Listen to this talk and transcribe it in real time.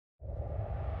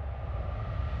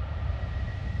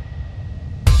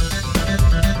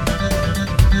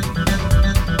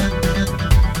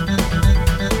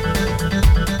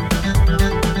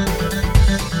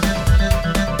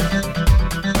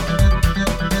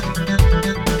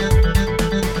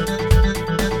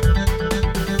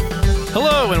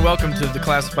Hello and welcome to the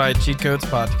Classified Cheat Codes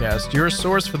Podcast, your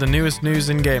source for the newest news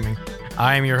in gaming.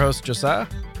 I am your host, Josiah.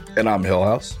 And I'm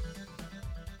Hillhouse.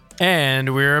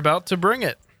 And we're about to bring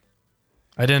it.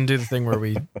 I didn't do the thing where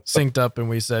we synced up and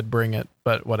we said bring it,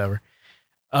 but whatever.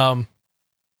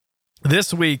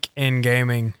 This week in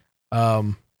gaming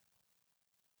it's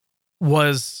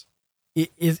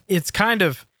kind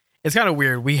of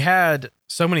weird. We had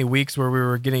so many weeks where we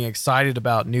were getting excited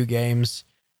about new games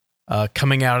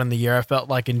coming out in the year. I felt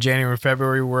like in January,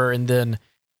 February and then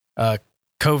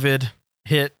COVID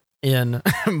hit in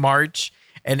March,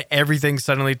 and everything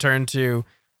suddenly turned to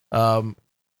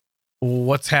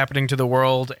what's happening to the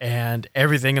world, and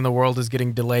everything in the world is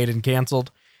getting delayed and canceled.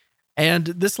 And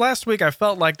this last week, I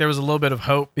felt like there was a little bit of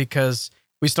hope because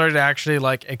we started actually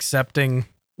like accepting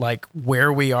like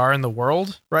where we are in the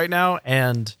world right now,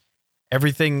 and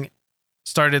everything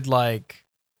started like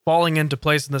falling into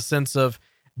place in the sense of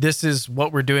this is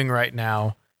what we're doing right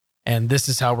now, and this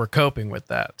is how we're coping with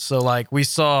that. So like we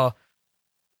saw,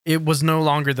 it was no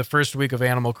longer the first week of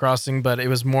Animal Crossing, but it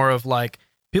was more of like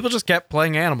people just kept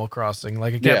playing Animal Crossing.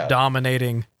 Like it kept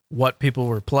dominating what people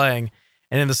were playing.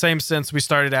 And in the same sense, we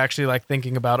started actually like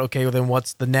thinking about, okay, well then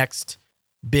what's the next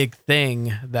big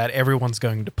thing that everyone's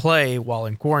going to play while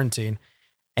in quarantine?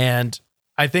 And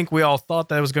I think we all thought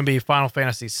that it was going to be Final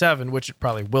Fantasy VII, which it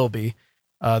probably will be,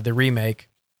 the remake.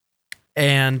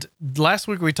 And last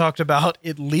week we talked about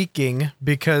it leaking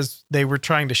because they were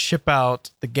trying to ship out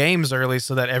the games early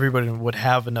so that everybody would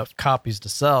have enough copies to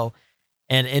sell,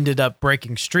 and ended up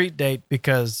breaking street date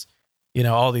because, you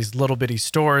know, all these little bitty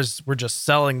stores were just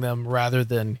selling them rather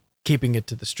than keeping it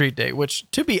to the street date,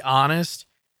 which, to be honest,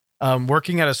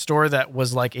 working at a store that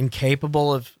was like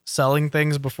incapable of selling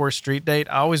things before street date,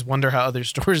 I always wonder how other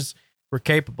stores were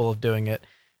capable of doing it.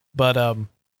 But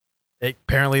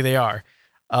apparently they are.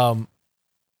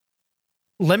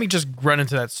 Let me just run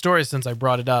into that story since I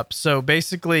brought it up. So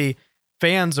basically,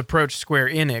 fans approached Square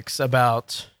Enix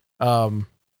about Final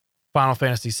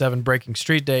Fantasy VII breaking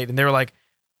street date, and they were like,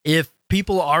 if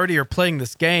people already are playing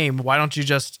this game, why don't you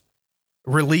just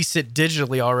release it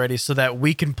digitally already so that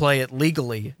we can play it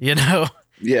legally, you know?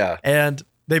 Yeah. And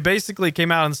they basically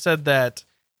came out and said that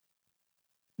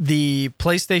the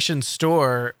PlayStation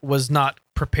Store was not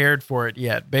prepared for it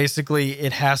yet. Basically,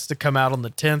 it has to come out on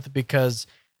the 10th because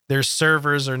their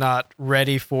servers are not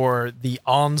ready for the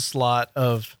onslaught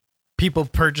of people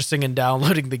purchasing and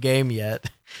downloading the game yet.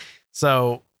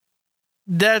 So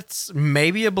that's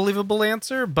maybe a believable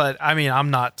answer, but I mean, I'm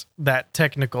not that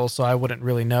technical, so I wouldn't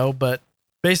really know. But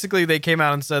basically, they came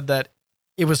out and said that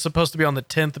it was supposed to be on the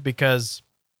 10th because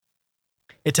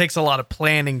it takes a lot of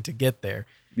planning to get there.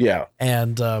 Yeah.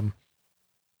 And I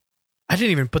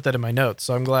didn't even put that in my notes,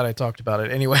 so I'm glad I talked about it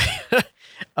anyway.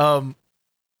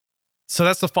 So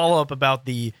that's the follow-up about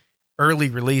the early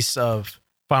release of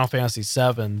Final Fantasy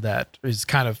VII that is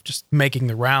kind of just making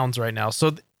the rounds right now.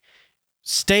 So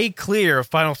stay clear of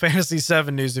Final Fantasy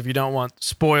VII news if you don't want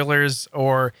spoilers,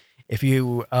 or if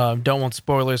you don't want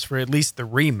spoilers for at least the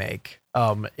remake.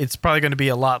 It's probably going to be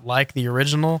a lot like the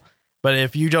original, but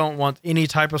if you don't want any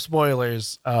type of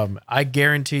spoilers, I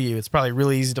guarantee you it's probably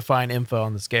really easy to find info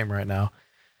on this game right now.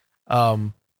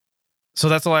 So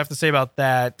that's all I have to say about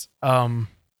that.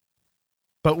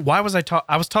 But why was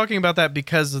I was talking about that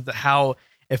because of how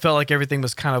it felt like everything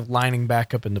was kind of lining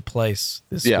back up into place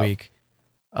this week.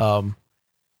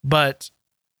 But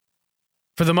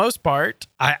for the most part,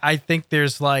 I think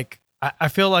there's like, I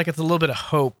feel like it's a little bit of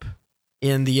hope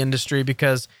in the industry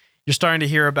because you're starting to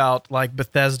hear about, like,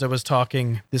 Bethesda was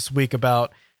talking this week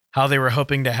about how they were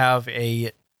hoping to have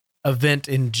a event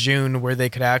in June where they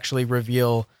could actually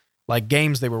reveal like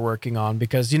games they were working on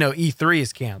because, you know, E3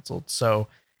 is canceled. So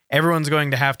everyone's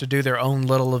going to have to do their own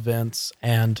little events,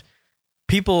 and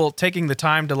people taking the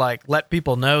time to like let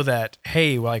people know that,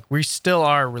 hey, like we still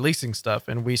are releasing stuff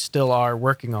and we still are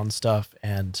working on stuff,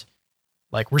 and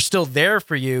like we're still there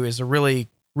for you is a really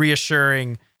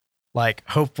reassuring, like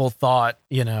hopeful thought.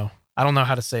 You know, I don't know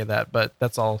how to say that, but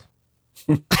that's all.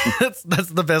 that's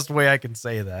the best way I can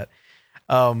say that.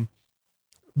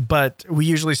 But we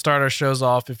usually start our shows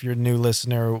off, if you're a new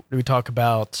listener, we talk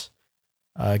about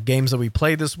games that we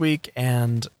played this week.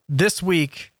 And this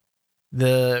week,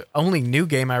 the only new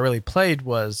game I really played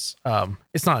was,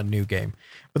 it's not a new game,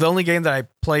 but the only game that I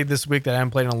played this week that I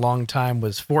haven't played in a long time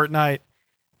was Fortnite.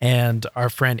 And our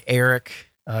friend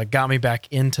Eric got me back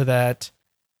into that.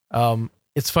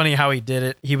 It's funny how he did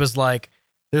it. He was like,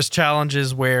 there's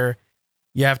challenges where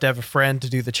you have to have a friend to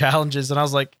do the challenges. And I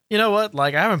was like, you know what?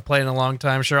 Like, I haven't played in a long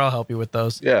time. Sure, I'll help you with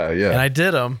those. Yeah. And I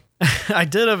did them. I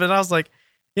did them. And I was like,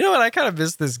 you know what? I kind of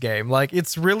miss this game. Like,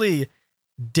 it's really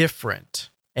different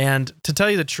And to tell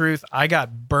you the truth, I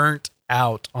got burnt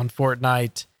out on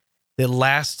Fortnite the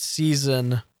last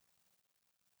season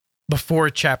before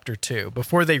Chapter 2.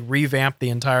 Before they revamped the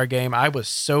entire game, I was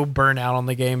so burnt out on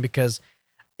the game because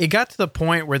it got to the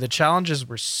point where the challenges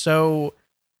were so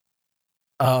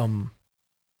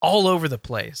all over the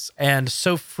place and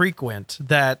so frequent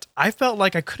that I felt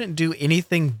like I couldn't do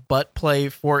anything but play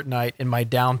Fortnite in my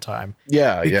downtime.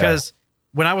 Yeah, because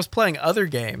when I was playing other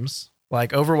games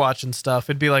like Overwatch and stuff,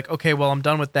 it'd be like, okay, well, I'm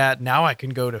done with that. Now I can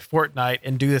go to Fortnite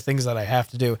and do the things that I have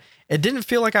to do. It didn't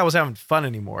feel like I was having fun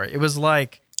anymore. It was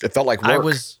like it felt like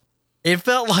work. It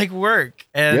felt like work,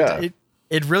 and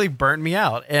it really burnt me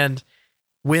out. And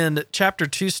when Chapter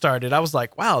 2 started, I was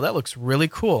like, wow, that looks really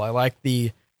cool. I like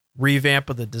the revamp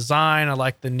of the design. I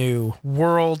like the new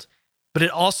world, but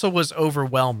it also was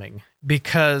overwhelming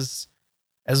because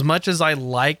as much as I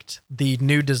liked the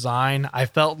new design, I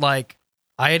felt like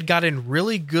I had gotten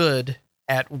really good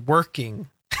at working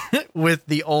with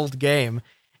the old game,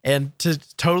 and to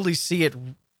totally see it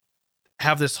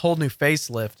have this whole new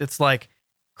facelift, it's like,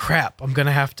 crap, I'm going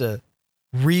to have to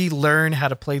relearn how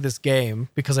to play this game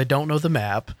because I don't know the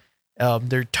map.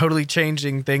 They're totally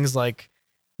changing things like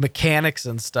mechanics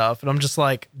and stuff. And I'm just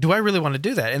like, do I really want to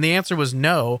do that? And the answer was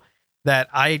no, that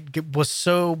I was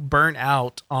so burnt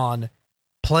out on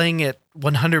playing it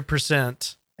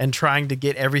 100% and trying to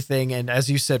get everything. And as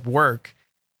you said, work,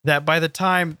 that by the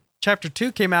time Chapter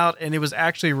 2 came out and it was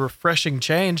actually a refreshing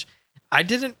change, I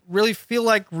didn't really feel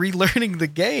like relearning the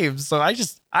game. So I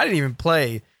didn't even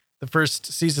play the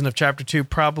first season of Chapter 2,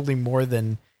 probably more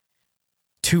than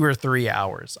 2 or 3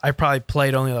 hours. I probably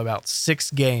played only about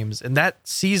 6 games, and that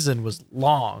season was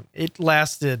long. It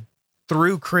lasted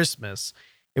through Christmas.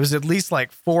 It was at least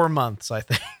like 4 months, I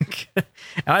think. And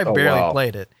I barely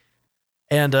played it.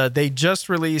 And they just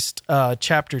released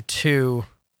Chapter 2.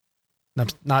 No,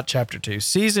 not Chapter 2.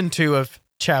 Season 2 of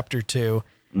Chapter 2.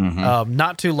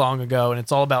 Not too long ago, and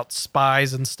it's all about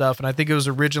spies and stuff. And I think it was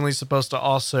originally supposed to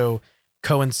also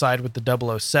coincide with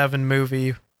the 007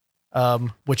 movie,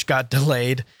 which got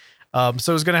delayed. So it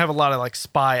was going to have a lot of like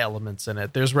spy elements in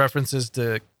it. There's references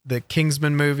to the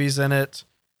Kingsman movies in it.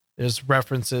 There's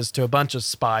references to a bunch of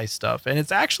spy stuff, and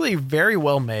it's actually very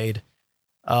well made.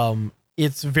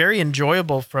 It's very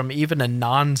enjoyable from even a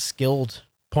non-skilled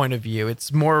point of view.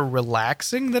 It's more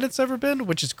relaxing than it's ever been,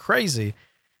 which is crazy.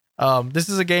 This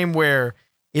is a game where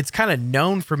it's kind of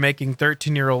known for making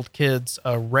 13-year-old kids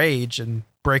rage and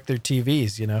break their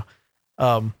TVs, you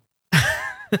know?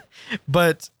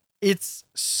 But it's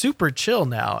super chill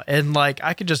now. And like,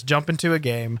 I could just jump into a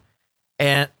game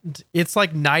and it's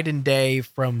like night and day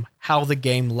from how the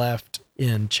game left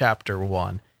in Chapter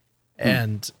 1.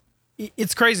 And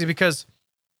it's crazy because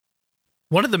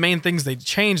one of the main things they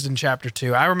changed in Chapter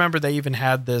 2, I remember they even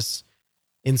had this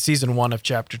in Season 1 of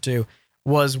Chapter 2,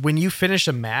 was when you finish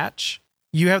a match,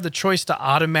 you have the choice to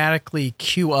automatically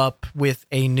queue up with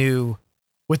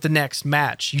the next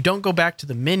match. You don't go back to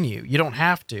the menu. You don't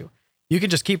have to. You can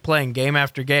just keep playing game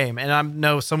after game. And I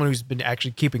know someone who's been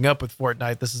actually keeping up with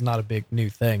Fortnite, this is not a big new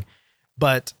thing.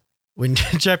 But when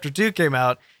Chapter 2 came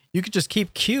out, you could just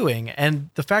keep queuing. And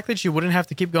the fact that you wouldn't have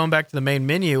to keep going back to the main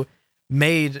menu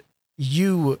made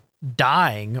you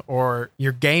dying or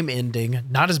your game ending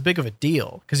not as big of a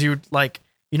deal. Because you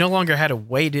no longer had to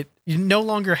wait. You no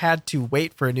longer had to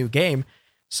wait for a new game.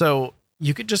 So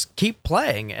you could just keep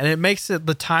playing, and it makes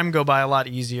the time go by a lot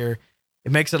easier.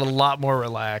 It makes it a lot more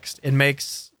relaxed. It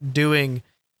makes doing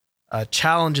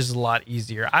challenges a lot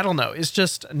easier. I don't know. It's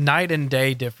just night and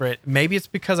day different. Maybe it's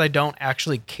because I don't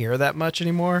actually care that much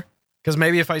anymore. Because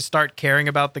maybe if I start caring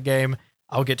about the game,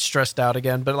 I'll get stressed out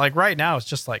again. But like right now, it's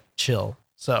just like chill.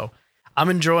 So I'm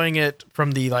enjoying it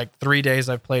from the like 3 days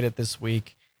I've played it this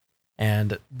week.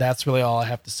 And that's really all I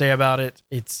have to say about it.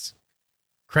 It's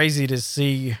crazy to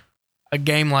see a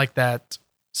game like that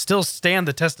still stand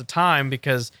the test of time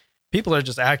because people are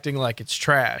just acting like it's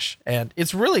trash. And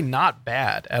it's really not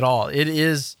bad at all. It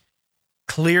is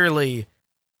clearly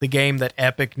the game that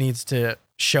Epic needs to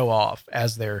show off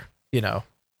as their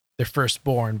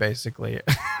firstborn, basically.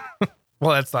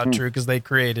 Well, that's not true because they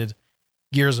created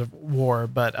Gears of War,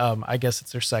 but I guess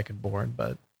it's their secondborn.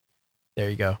 But there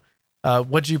you go.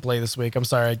 What'd you play this week? I'm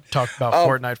sorry, I talked about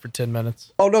Fortnite for 10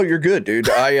 minutes. Oh no, you're good, dude.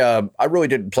 I really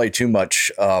didn't play too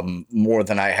much more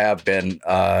than I have been.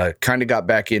 Kind of got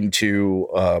back into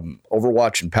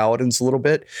Overwatch and Paladins a little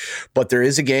bit, but there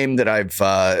is a game that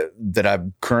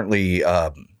I'm currently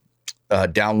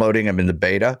downloading. I'm in the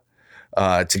beta.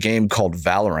 It's a game called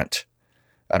Valorant.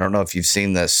 I don't know if you've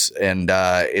seen this, and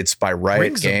it's by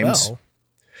Riot Games.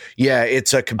 Yeah,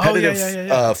 it's a competitive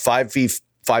 5v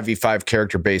 5v5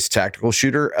 character-based tactical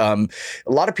shooter. A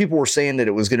lot of people were saying that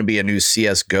it was going to be a new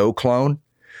CSGO clone,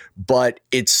 but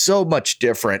it's so much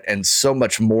different and so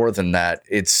much more than that.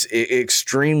 It's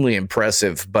extremely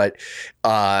impressive. But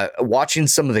watching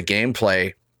some of the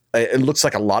gameplay, it looks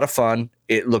like a lot of fun.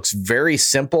 It looks very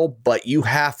simple, but you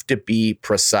have to be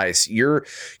precise. Your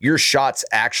shots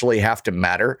actually have to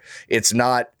matter. It's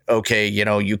not, okay,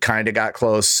 you kind of got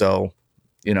close, so,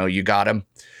 you got him.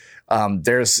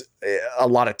 There's a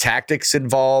lot of tactics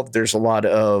involved. There's a lot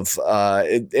of,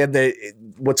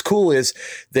 what's cool is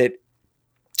that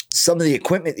some of the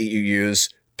equipment that you use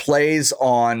plays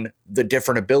on the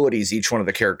different abilities each one of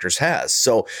the characters has.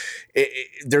 So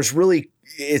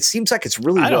it seems like it's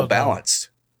really well balanced.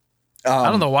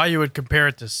 I don't know why you would compare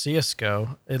it to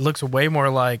CSGO. It looks way more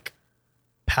like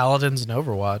Paladins and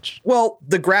Overwatch. Well,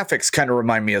 the graphics kind of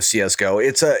remind me of CSGO.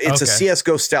 It's a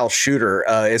CSGO style shooter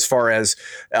as far as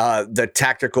the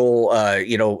tactical,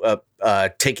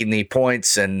 taking the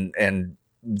points and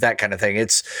that kind of thing.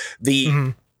 It's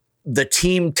the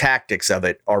team tactics of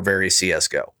it are very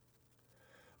CSGO.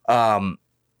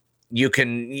 You're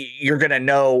going to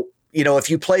know, if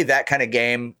you play that kind of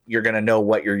game, you're going to know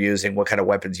what you're using, what kind of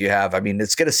weapons you have. I mean,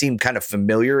 it's going to seem kind of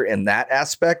familiar in that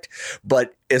aspect,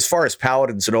 but as far as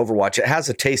Paladins and Overwatch, it has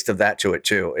a taste of that to it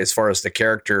too, as far as the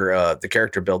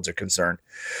character builds are concerned.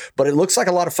 But it looks like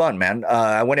a lot of fun, man.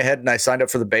 I went ahead and I signed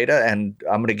up for the beta, and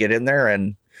I'm going to get in there.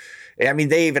 And I mean,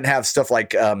 they even have stuff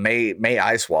like May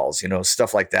Ice Walls,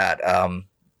 stuff like that.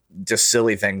 Just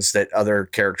silly things that other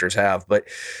characters have. But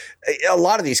a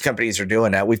lot of these companies are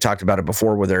doing that. We've talked about it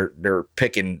before, where they're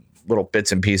picking little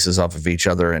bits and pieces off of each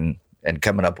other and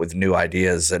coming up with new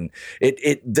ideas. And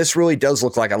this really does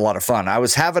look like a lot of fun. I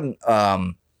was having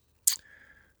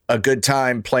a good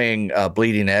time playing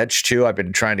Bleeding Edge too. I've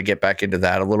been trying to get back into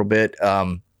that a little bit.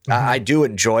 I do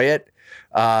enjoy it,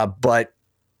 but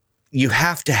you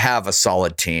have to have a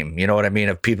solid team, you know what I mean,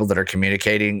 of people that are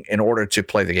communicating in order to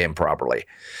play the game properly.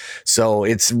 So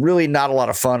it's really not a lot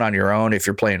of fun on your own if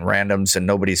you're playing randoms and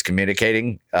nobody's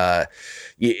communicating. It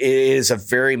is a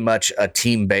very much a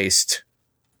team-based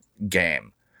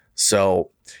game. So,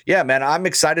 yeah, man, I'm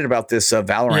excited about this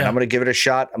Valorant. Yeah. I'm going to give it a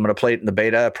shot. I'm going to play it in the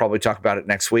beta, probably talk about it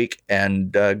next week,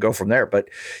 and go from there. But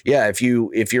yeah, if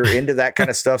you're into that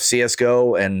kind of stuff,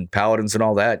 CS:GO and Paladins and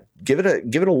all that, give it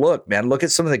a look, man. Look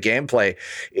at some of the gameplay.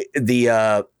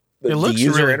 The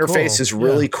user really interface cool. is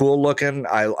really cool looking.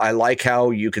 I like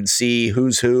how you can see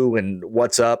who's who and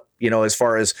what's up. As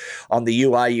far as on the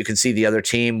UI, you can see the other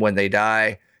team when they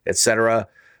die, etc.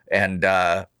 And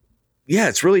yeah,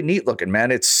 it's really neat looking,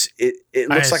 man. It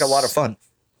looks like a lot of fun.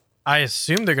 I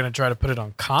assume they're going to try to put it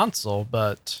on console,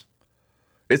 but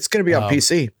it's going to be on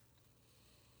PC.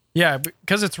 Yeah,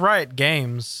 because it's Riot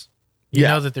Games. You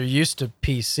know that they're used to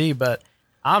PC, but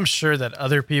I'm sure that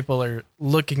other people are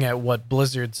looking at what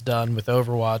Blizzard's done with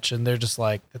Overwatch, and they're just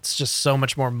like, it's just so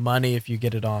much more money if you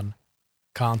get it on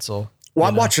console. Well,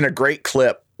 I'm watching a great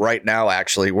clip right now,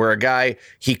 actually, where a guy,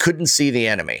 he couldn't see the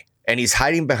enemy, and he's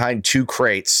hiding behind two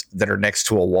crates that are next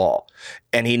to a wall,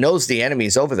 and he knows the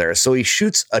enemy's over there. So he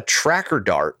shoots a tracker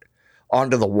dart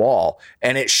onto the wall,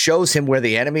 and it shows him where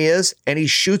the enemy is, and he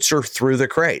shoots her through the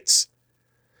crates.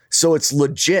 So it's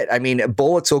legit. I mean,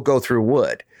 bullets will go through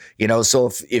wood,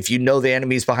 so if the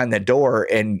enemy's behind that door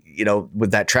and,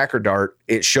 with that tracker dart,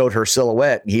 it showed her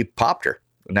silhouette and he popped her,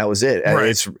 and that was it.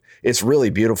 Right. It's really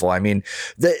beautiful. I mean,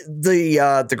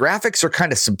 the graphics are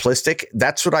kind of simplistic.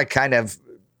 That's what I kind of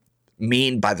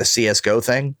mean by the CS:GO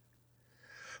thing.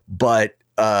 But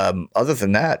other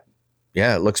than that,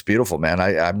 yeah, it looks beautiful, man.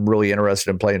 I'm really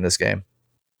interested in playing this game.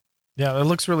 Yeah, it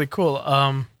looks really cool.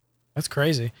 That's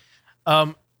crazy.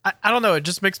 I don't know. It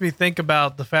just makes me think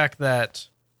about the fact that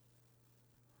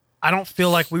I don't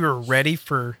feel like we were ready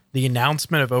for the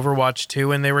announcement of Overwatch 2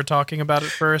 when they were talking about it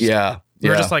first. Yeah. They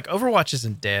were just like, Overwatch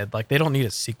isn't dead. Like, they don't need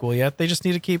a sequel yet. They just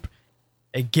need to keep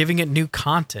giving it new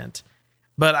content.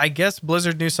 But I guess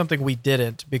Blizzard knew something we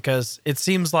didn't, because it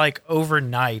seems like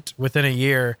overnight, within a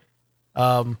year,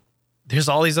 there's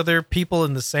all these other people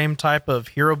in the same type of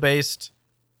hero-based,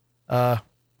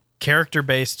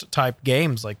 character-based type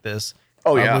games like this.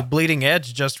 Oh, yeah. With Bleeding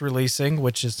Edge just releasing,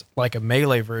 which is like a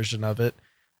melee version of it.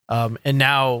 And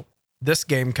now this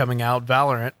game coming out,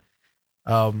 Valorant.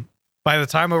 By the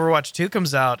time Overwatch 2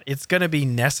 comes out, it's going to be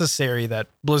necessary that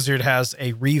Blizzard has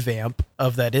a revamp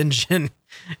of that engine,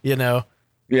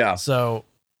 Yeah. So,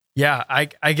 yeah,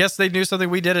 I guess they knew something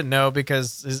we didn't know,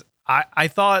 because I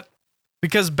thought,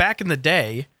 because back in the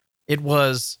day, it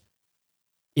was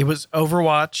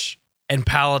Overwatch and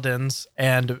Paladins,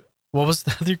 and what was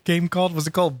the other game called? Was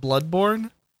it called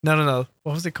Bloodborne? No.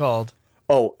 What was it called?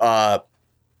 Oh,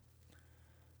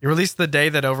 It released the day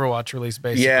that Overwatch released,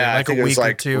 basically. Yeah, like I think a it week was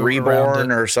like or two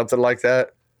Reborn or something like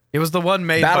that. It was the one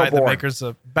made by the Battleborn. makers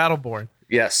of Battleborn.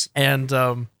 Yes. And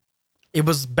it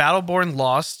was Battleborn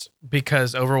lost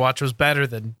because Overwatch was better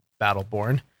than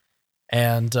Battleborn.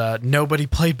 And nobody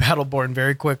played Battleborn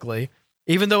very quickly.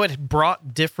 Even though it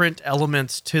brought different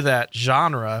elements to that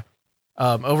genre,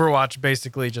 Overwatch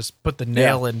basically just put the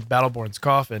nail in Battleborn's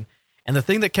coffin. And the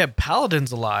thing that kept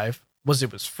Paladins alive was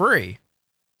it was free.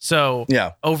 So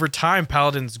over time,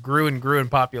 Paladins grew and grew in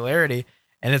popularity.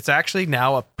 And it's actually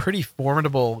now a pretty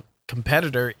formidable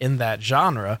competitor in that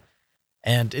genre.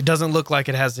 And it doesn't look like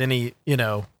it has any,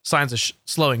 signs of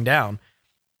slowing down.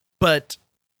 But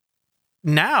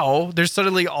now there's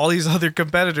suddenly all these other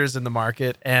competitors in the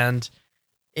market, and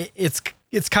it's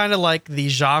kind of like the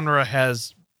genre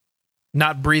has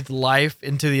not breathed life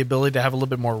into the ability to have a little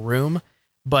bit more room,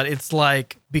 but it's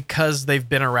like because they've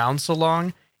been around so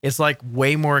long, it's like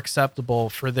way more acceptable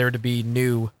for there to be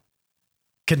new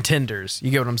contenders.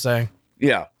 You get what I'm saying?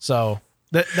 Yeah. So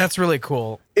that's really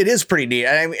cool. It is pretty neat.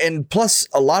 And plus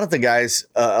a lot of the guys,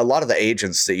 a lot of the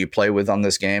agents that you play with on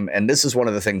this game, and this is one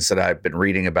of the things that I've been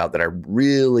reading about that I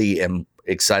really am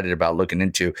excited about looking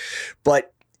into,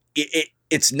 but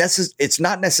it's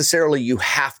not necessarily you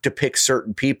have to pick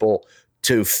certain people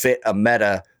to fit a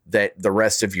meta that the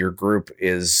rest of your group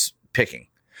is picking.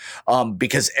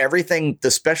 Because everything,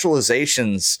 the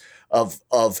specializations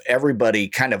of everybody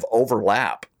kind of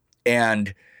overlap.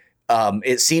 And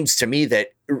it seems to me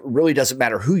that it really doesn't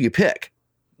matter who you pick,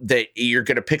 that you're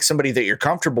going to pick somebody that you're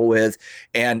comfortable with,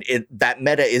 and that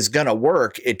meta is going to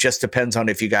work. It just depends on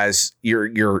if you guys,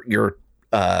 your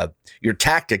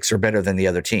tactics are better than the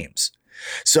other teams.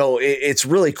 So it's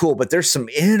really cool, but there's some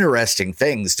interesting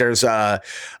things. There's a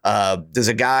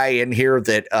guy in here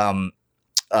that,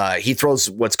 he throws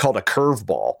what's called a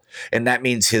curveball, and that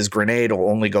means his grenade will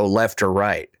only go left or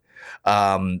right.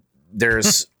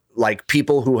 There's like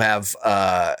people who have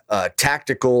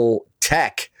tactical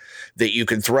tech that you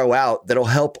can throw out that'll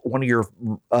help one of your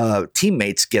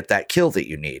teammates get that kill that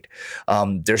you need.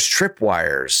 There's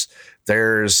tripwires.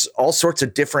 There's all sorts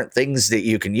of different things that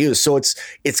you can use. So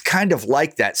it's kind of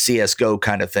like that CS:GO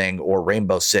kind of thing or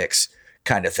Rainbow Six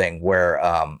kind of thing where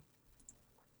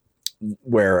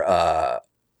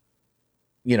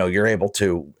you're able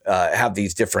to have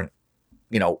these different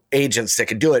agents that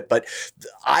can do it. But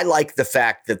I like the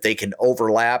fact that they can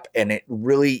overlap, and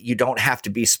you don't have to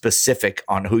be specific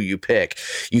on who you pick.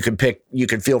 You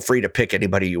can feel free to pick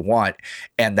anybody you want,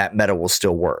 and that meta will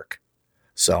still work.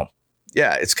 So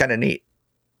yeah, it's kind of neat.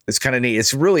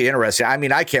 It's really interesting. I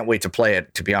mean, I can't wait to play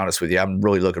it, to be honest with you. I'm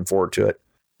really looking forward to it.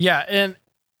 Yeah. And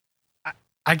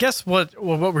I guess what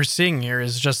we're seeing here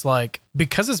is just like,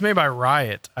 because it's made by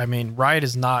Riot. I mean, Riot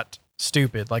is not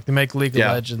stupid. Like, they make League of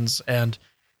Legends, and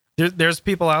there's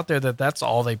people out there that's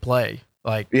all they play.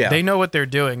 Like, they know what they're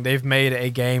doing. They've made a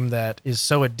game that is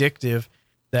so addictive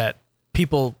that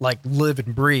people like live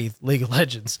and breathe League of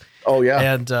Legends. Oh yeah.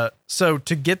 And so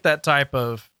to get that type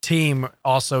of team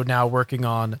also now working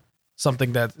on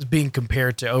something that's being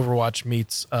compared to Overwatch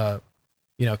meets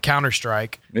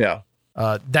Counter-Strike. Yeah.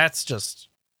 That's just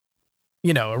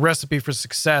a recipe for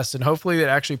success, and hopefully it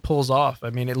actually pulls off.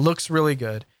 I mean, it looks really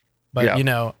good, but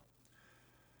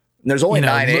there's only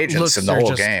 9 agents in the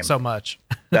whole game. So much.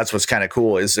 That's what's kind of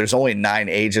cool is there's only 9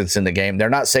 agents in the game. They're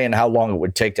not saying how long it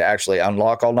would take to actually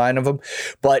unlock all 9 of them,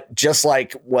 but just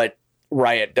like what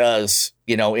Riot does,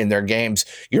 in their games,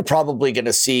 you're probably going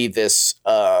to see this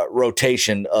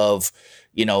rotation of,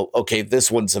 okay,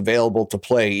 this one's available to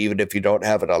play even if you don't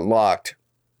have it unlocked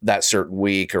that certain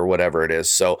week or whatever it is.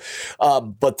 So,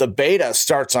 but the beta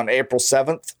starts on April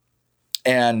 7th,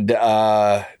 and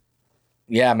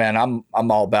yeah, man,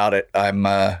 I'm all about it. I'm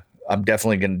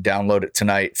definitely going to download it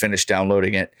tonight, finish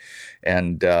downloading it,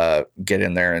 and get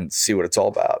in there and see what it's all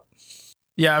about.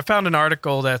 Yeah, I found an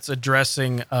article that's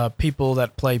addressing people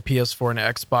that play PS4 and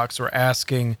Xbox were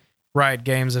asking Riot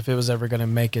Games if it was ever going to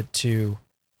make it to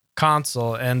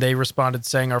console, and they responded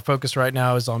saying, "Our focus right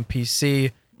now is on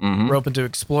PC. Mm-hmm. We're open to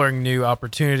exploring new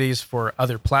opportunities for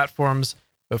other platforms,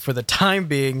 but for the time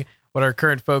being, what our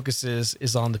current focus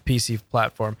is on the PC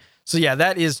platform." So yeah,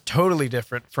 that is totally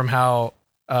different from how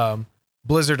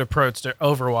Blizzard approached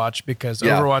Overwatch, because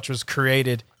Overwatch was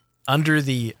created under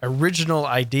the original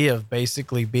idea of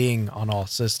basically being on all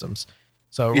systems.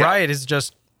 So Riot has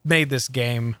just made this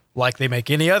game like they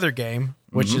make any other game,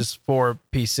 which is for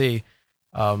PC.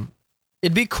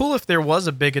 It'd be cool if there was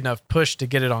a big enough push to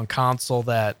get it on console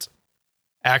that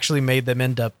actually made them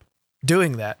end up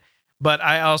doing that. But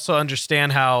I also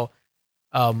understand how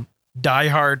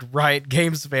diehard Riot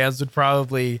Games fans would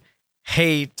probably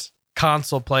hate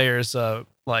console players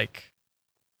like,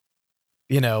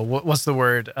 what's the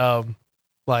word?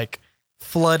 Like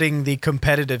flooding the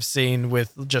competitive scene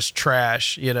with just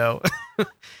trash,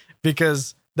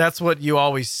 because that's what you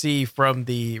always see from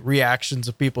the reactions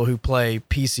of people who play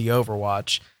PC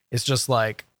Overwatch. It's just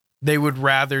like they would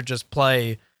rather just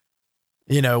play,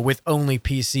 with only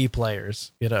PC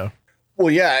players,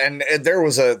 Well, yeah, and there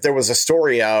was a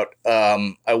story out.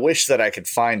 I wish that I could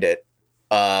find it,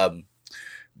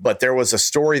 but there was a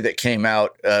story that came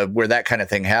out where that kind of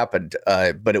thing happened.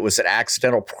 But it was an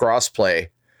accidental crossplay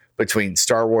between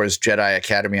Star Wars Jedi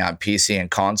Academy on PC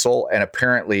and console, and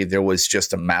apparently there was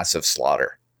just a massive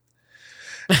slaughter.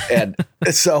 And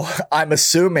so I'm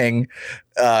assuming,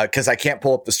 because I can't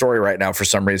pull up the story right now for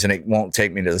some reason, it won't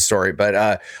take me to the story,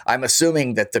 but I'm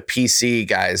assuming that the PC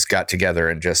guys got together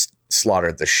and just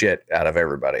slaughtered the shit out of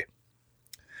everybody.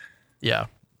 Yeah.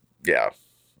 Yeah.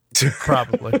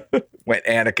 Probably. Went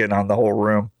Anakin on the whole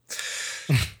room.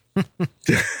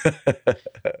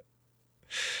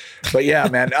 But yeah,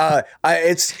 man, I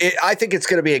think it's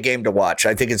going to be a game to watch.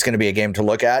 I think it's going to be a game to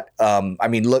look at. I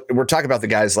mean, look, we're talking about the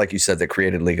guys, like you said, that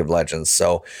created League of Legends.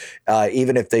 So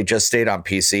even if they just stayed on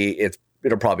PC,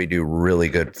 it'll probably do really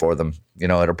good for them.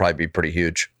 It'll probably be pretty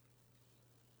huge.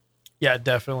 Yeah,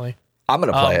 definitely. I'm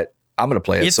going to play it. I'm going to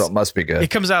play it, so it must be good. It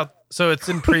comes out, so it's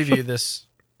in preview this.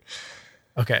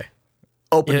 Okay.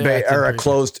 Open beta or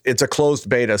it's a closed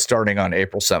beta starting on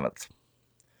April 7th.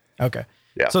 Okay.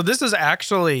 Yeah. So this is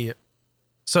actually,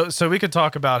 so we could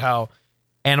talk about how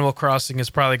Animal Crossing is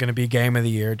probably going to be game of the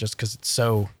year just because it's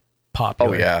so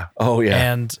popular. Oh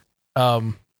yeah. And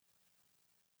then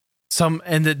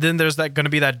there's going to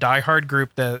be that diehard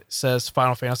group that says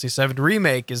Final Fantasy VII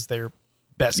Remake is their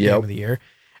best game of the year,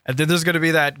 and then there's going to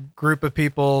be that group of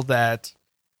people that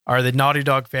are the Naughty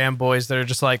Dog fanboys that are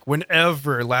just like,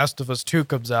 whenever Last of Us 2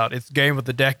 comes out, it's game of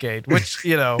the decade, which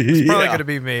is probably going to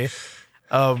be me.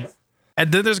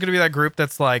 And then there's going to be that group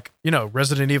that's like,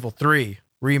 Resident Evil 3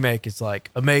 Remake is like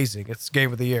amazing. It's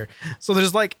game of the year. So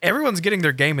there's like, everyone's getting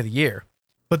their game of the year.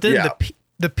 But then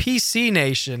the PC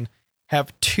Nation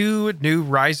have 2 new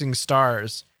rising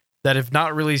stars that have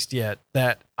not released yet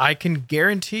that I can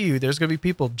guarantee you there's going to be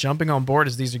people jumping on board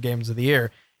as these are games of the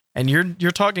year. And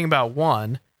you're talking about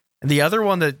one. And the other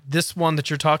one that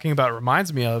you're talking about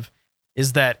reminds me of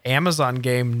is that Amazon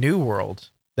game New World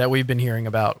that we've been hearing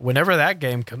about. Whenever that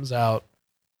game comes out,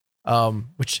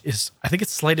 which is, I think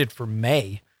it's slated for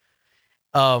May.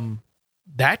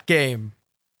 That game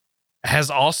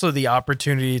has also the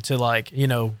opportunity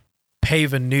to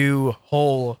pave a new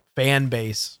whole fan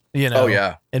base,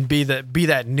 and be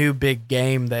that new big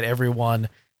game that everyone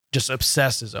just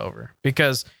obsesses over.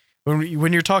 Because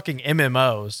when you're talking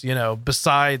MMOs,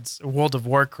 besides World of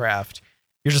Warcraft,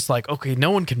 you're just like, okay,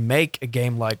 no one can make a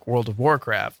game like World of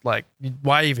Warcraft. Like,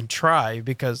 why even try?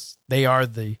 Because they are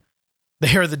the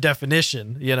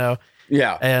definition, Yeah.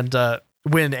 And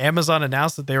when Amazon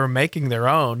announced that they were making their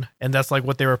own, and that's like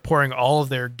what they were pouring all of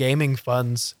their gaming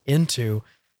funds into,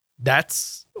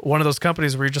 that's one of those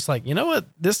companies where you're just like, you know what,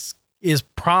 this is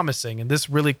promising, and this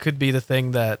really could be the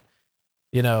thing that,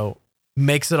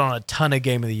 makes it on a ton of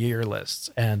game of the year lists.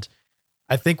 And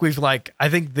I think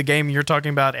the game you're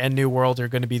talking about and New World are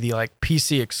going to be the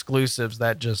PC exclusives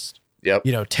that just,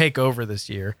 take over this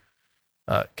year.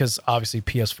 Because obviously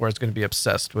PS4 is going to be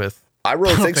obsessed with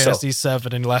Final Fantasy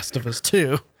VII and Last of Us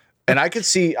 2. And I could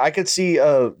see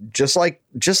just like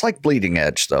Bleeding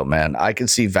Edge though, man, I could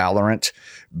see Valorant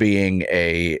being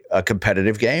a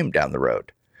competitive game down the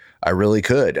road. I really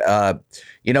could,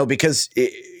 because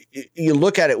you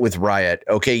look at it with Riot.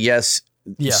 Okay. Yes.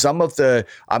 Yeah.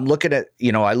 I'm looking at,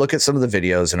 I look at some of the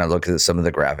videos and I look at some of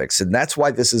the graphics, and that's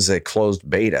why this is a closed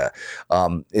beta,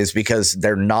 is because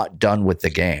they're not done with the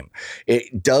game.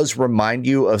 It does remind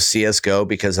you of CSGO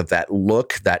because of that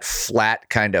look, that flat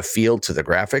kind of feel to the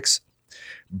graphics.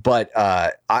 But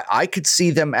I could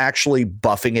see them actually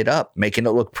buffing it up, making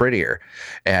it look prettier,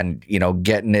 and,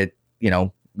 getting it,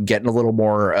 getting a little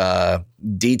more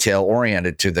detail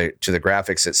oriented to the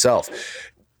graphics itself,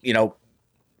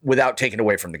 without taking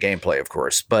away from the gameplay, of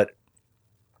course. But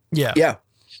yeah.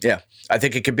 I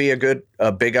think it could be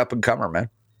a big up and comer, man.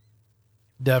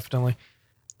 Definitely.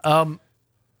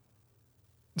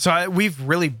 So we've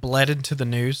really bled into the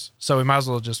news, so we might as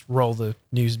well just roll the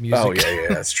news music. Oh yeah,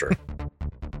 that's true.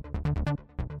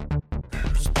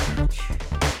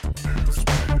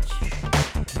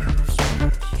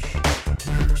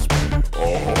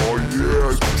 Oh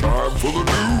yeah, it's time for the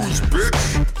news,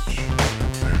 bitch.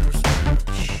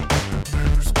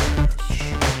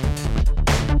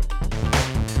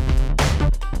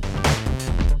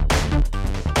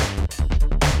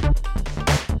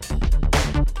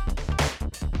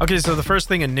 Okay, so the first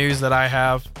thing in news that I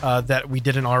have that we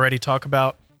didn't already talk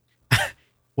about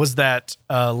was that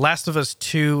Last of Us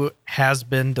 2 has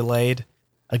been delayed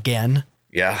again.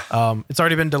 Yeah. It's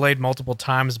already been delayed multiple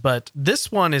times, but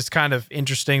this one is kind of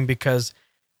interesting because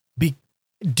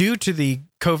due to the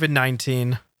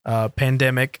COVID-19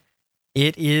 pandemic,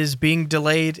 it is being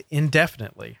delayed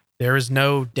indefinitely. There is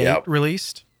no date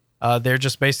released. They're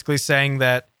just basically saying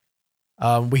that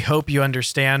we hope you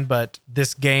understand, but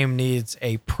this game needs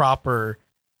a proper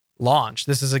launch.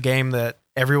 This is a game that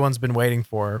everyone's been waiting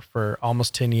for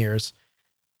almost 10 years.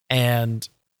 And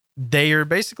they are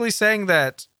basically saying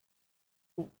that,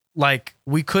 like,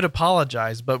 we could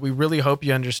apologize, but we really hope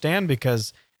you understand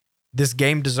because this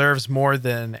game deserves more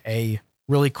than a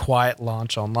really quiet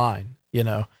launch online, you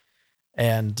know?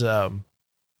 And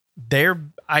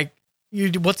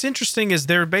what's interesting is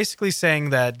they're basically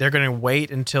saying that they're going to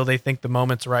wait until they think the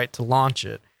moment's right to launch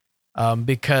it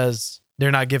because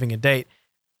they're not giving a date.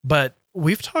 But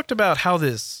we've talked about how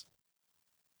this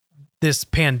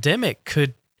pandemic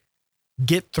could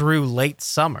get through late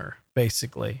summer,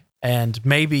 basically. And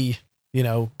maybe, you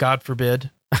know, God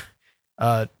forbid,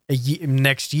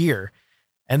 next year.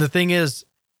 And the thing is,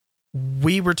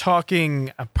 we were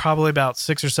talking probably about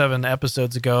 6 or 7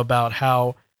 episodes ago about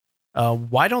how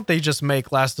why don't they just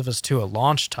make Last of Us 2 a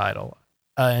launch title?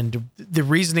 And the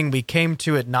reasoning we came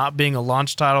to it not being a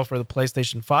launch title for the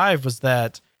PlayStation 5 was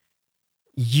that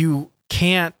you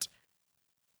can't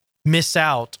miss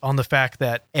out on the fact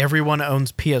that everyone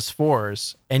owns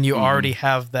PS4s and you already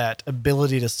have that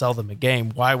ability to sell them a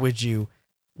game. Why would you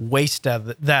waste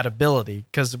that ability?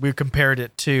 Because we compared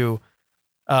it to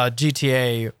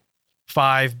GTA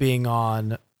 5 being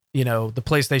on, you know, the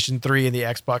PlayStation 3 and the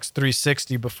Xbox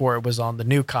 360 before it was on the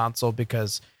new console,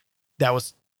 because that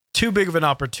was too big of an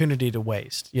opportunity to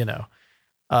waste, you know.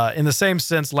 In the same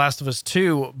sense, Last of Us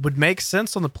 2 would make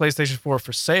sense on the PlayStation 4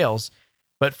 for sales,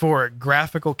 but for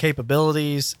graphical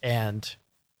capabilities and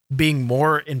being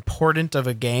more important of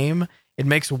a game, it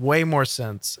makes way more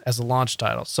sense as a launch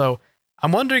title. So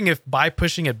I'm wondering if by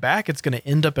pushing it back, it's going to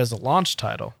end up as a launch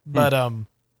title. But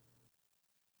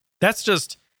that's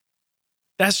just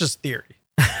theory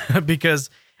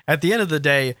because at the end of the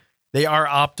day, they are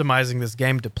optimizing this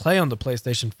game to play on the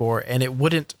PlayStation 4, and it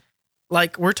wouldn't,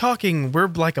 like, we're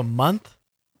like a month.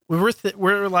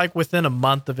 We're like within a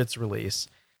month of its release,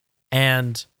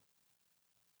 and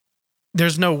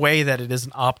there's no way that it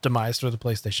isn't optimized for the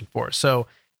PlayStation 4. So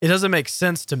it doesn't make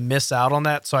sense to miss out on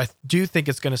that. So I do think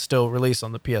it's going to still release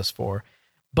on the PS4,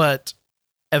 but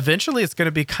eventually it's going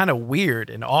to be kind of weird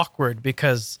and awkward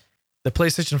because the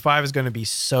PlayStation 5 is going to be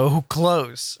so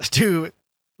close to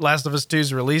Last of Us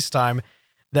 2's release time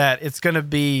that it's going to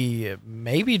be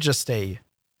maybe just a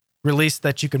release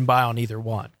that you can buy on either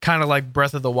one. Kind of like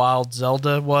Breath of the Wild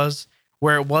Zelda was,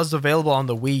 where it was available on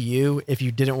the Wii U if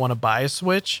you didn't want to buy a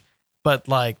Switch, but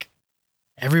like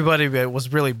everybody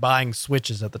was really buying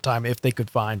Switches at the time if they could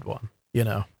find one, you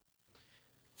know.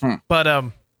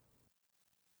 But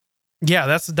yeah,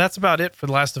 that's about it for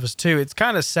The Last of Us 2. It's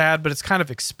kind of sad, but it's kind of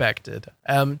expected.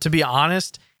 To be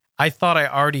honest, I thought I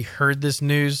already heard this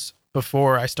news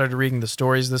before I started reading the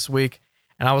stories this week,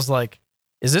 and I was like,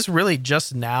 is this really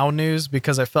just now news?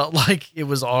 Because I felt like it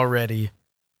was already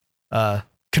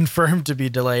confirmed to be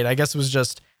delayed. I guess it was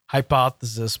just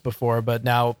hypothesis before, but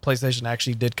now PlayStation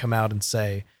actually did come out and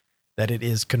say that it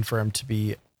is confirmed to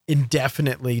be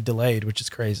indefinitely delayed, which is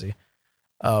crazy.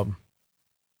 Do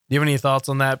you have any thoughts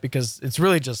on that? Because it's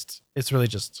really just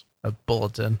a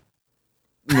bulletin.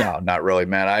 No, not really,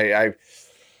 man.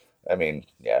 I mean,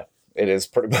 yeah, it is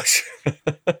pretty much.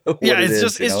 Yeah,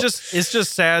 it's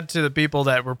just sad to the people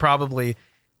that were probably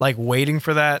like waiting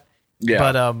for that. Yeah.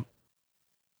 But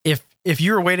if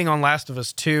you were waiting on Last of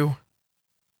Us 2,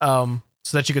 so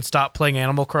that you could stop playing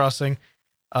Animal Crossing,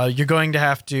 you're going to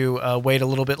have to wait a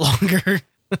little bit longer.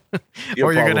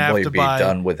 You're going to have to be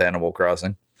done with Animal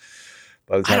Crossing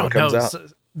by the time it comes out.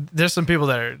 There's some people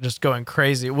that are just going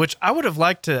crazy, which I would have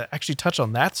liked to actually touch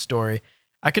on that story.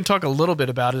 I can talk a little bit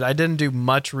about it. I didn't do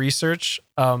much research,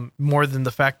 more than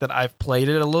the fact that I've played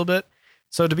it a little bit.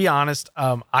 So to be honest,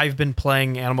 I've been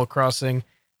playing Animal Crossing,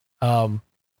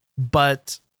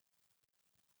 but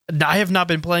I have not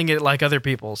been playing it like other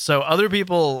people. So other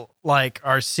people like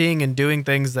are seeing and doing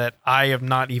things that I am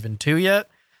not even to yet.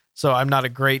 So I'm not a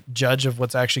great judge of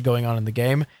what's actually going on in the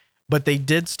game. But they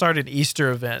did start an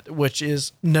Easter event, which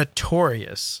is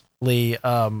notoriously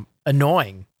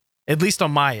annoying, at least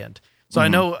on my end. So I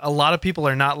know a lot of people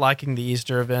are not liking the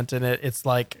Easter event, and it's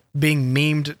like being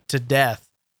memed to death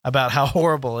about how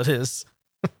horrible it is.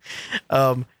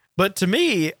 But to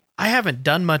me, I haven't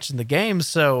done much in the game,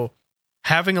 so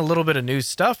having a little bit of new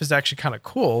stuff is actually kind of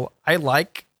cool. I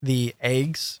like the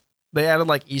eggs. They added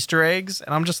like Easter eggs,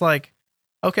 and I'm just like,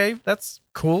 okay, that's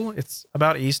cool. It's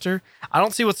about Easter. I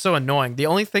don't see what's so annoying. The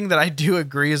only thing that I do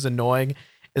agree is annoying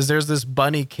is there's this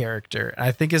bunny character, and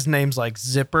I think his name's like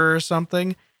Zipper or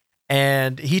something,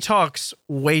 and he talks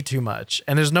way too much,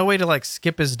 and there's no way to like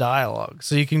skip his dialogue.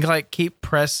 So you can like keep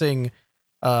pressing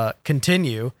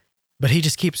continue, but he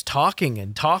just keeps talking,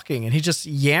 and he just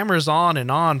yammers on and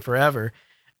on forever,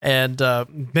 and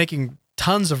making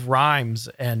tons of rhymes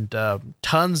and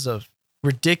tons of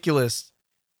ridiculous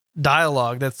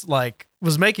dialogue that's like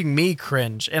was making me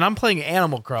cringe. And I'm playing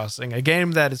Animal Crossing, a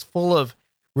game that is full of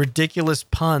ridiculous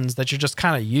puns that you're just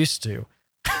kind of used to.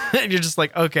 And you're just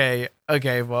like, okay,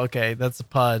 that's a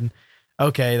pun.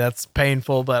 Okay, that's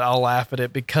painful, but I'll laugh at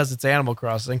it because it's Animal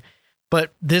Crossing.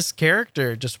 But this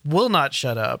character just will not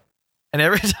shut up. And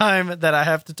every time that I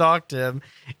have to talk to him,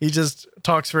 he just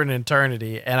talks for an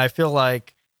eternity. And I feel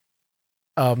like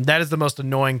that is the most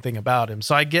annoying thing about him.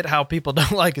 So I get how people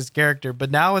don't like his character,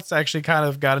 but now it's actually kind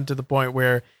of gotten to the point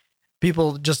where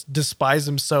people just despise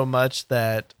him so much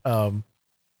that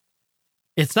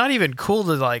it's not even cool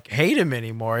to like hate him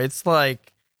anymore. It's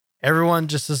like everyone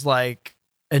just is like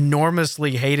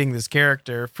enormously hating this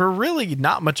character for really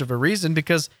not much of a reason,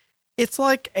 because it's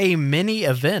like a mini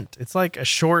event. It's like a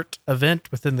short event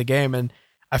within the game. And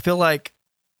I feel like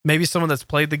maybe someone that's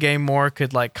played the game more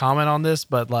could like comment on this,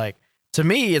 but like to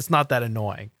me, it's not that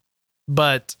annoying.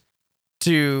 But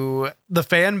to the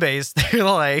fan base, they're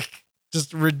like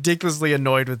just ridiculously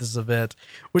annoyed with this event,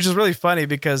 which is really funny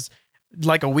because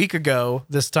like a week ago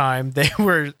this time, they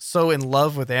were so in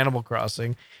love with Animal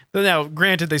Crossing. But now,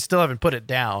 granted, they still haven't put it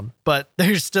down, but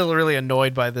they're still really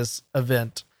annoyed by this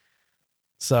event.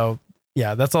 So,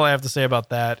 yeah, that's all I have to say about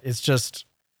that. It's just,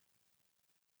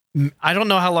 I don't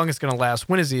know how long it's going to last.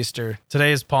 When is Easter?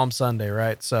 Today is Palm Sunday,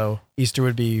 right? So Easter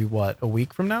would be what, a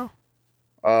week from now?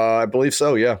 I believe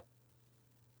so, yeah.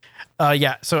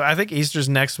 Yeah, so I think Easter's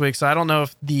next week. So I don't know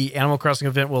if the Animal Crossing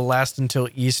event will last until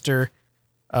Easter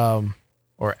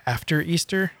or after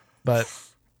Easter, but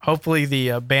hopefully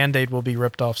the Band-Aid will be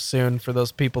ripped off soon for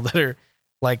those people that are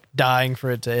like dying for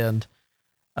it to end.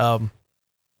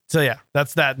 So yeah,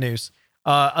 that's that news.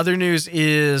 Other news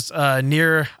is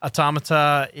Nier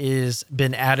Automata is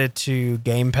been added to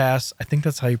Game Pass. I think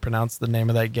that's how you pronounce the name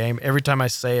of that game. Every time I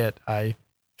say it, I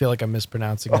feel like I'm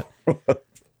mispronouncing it.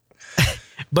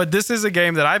 But this is a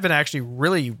game that I've been actually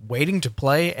really waiting to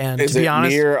play. And is to be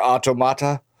honest, Nier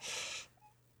Automata?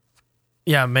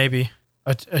 Yeah, maybe.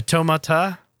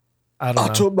 Automata? I don't know.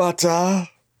 Automata?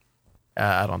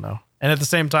 I don't know. And at the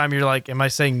same time, you're like, am I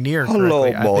saying Nier Hello,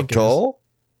 correctly? I think it is. Moto.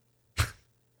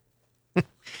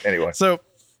 Anyway. So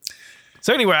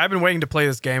anyway, I've been waiting to play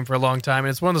this game for a long time, and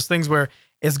it's one of those things where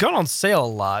it's gone on sale a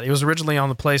lot. It was originally on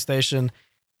the PlayStation,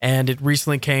 and it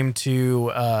recently came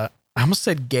to I almost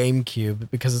said GameCube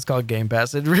because it's called Game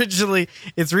Pass. It's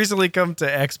recently come to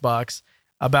Xbox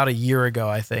about a year ago,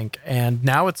 I think, and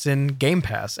now it's in Game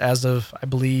Pass as of, I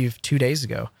believe, 2 days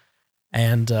ago.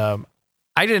 And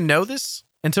I didn't know this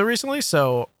until recently,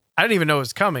 so I didn't even know it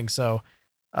was coming. So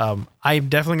I'm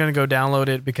definitely going to go download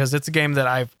it because it's a game that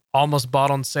I've almost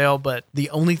bought on sale, but the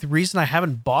only reason I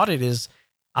haven't bought it is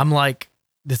I'm like,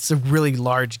 it's a really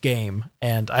large game,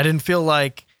 and I didn't feel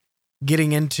like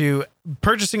getting into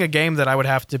purchasing a game that I would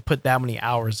have to put that many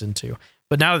hours into.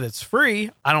 But now that it's free,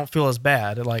 I don't feel as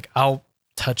bad. Like I'll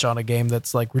touch on a game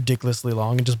that's like ridiculously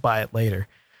long and just buy it later.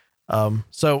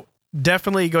 So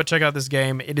definitely go check out this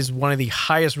game. It is one of the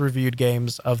highest reviewed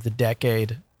games of the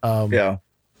decade. Yeah.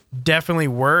 Definitely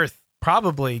worth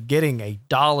probably getting a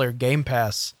 $1 Game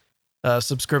Pass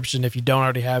subscription if you don't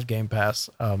already have Game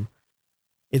Pass.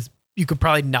 You could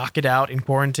probably knock it out in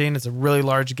quarantine. It's a really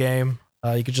large game.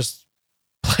 You could just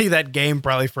play that game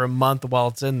probably for a month while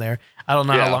it's in there. I don't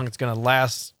know how long it's going to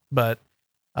last, but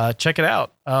check it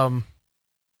out.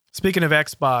 Speaking of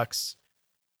Xbox,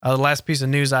 the last piece of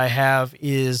news I have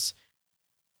is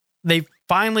they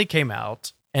finally came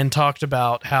out and talked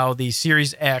about how the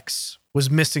Series X was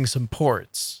missing some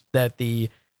ports that the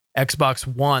Xbox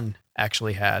One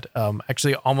actually had.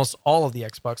 Actually, almost all of the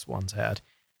Xbox Ones had.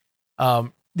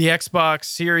 The Xbox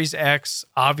Series X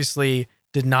obviously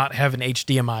did not have an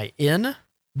HDMI in,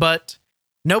 but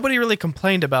nobody really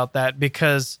complained about that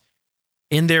because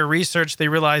in their research, they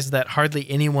realized that hardly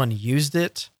anyone used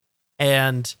it,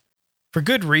 and for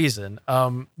good reason.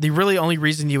 The really only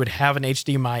reason you would have an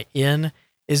HDMI in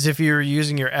is if you're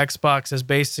using your Xbox as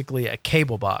basically a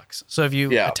cable box. So if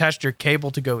you attached your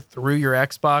cable to go through your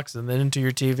Xbox and then into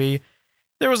your TV,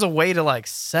 there was a way to like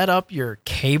set up your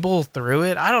cable through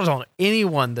it. I don't know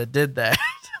anyone that did that.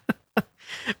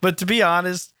 But to be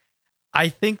honest, I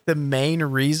think the main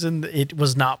reason it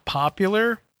was not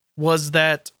popular was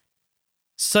that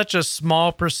such a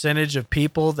small percentage of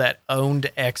people that owned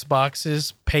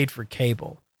Xboxes paid for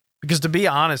cable. Because to be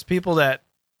honest, people that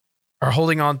are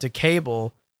holding on to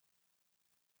cable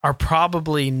are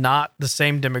probably not the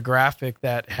same demographic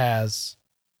that has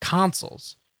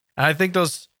consoles. And I think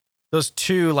those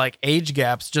two like age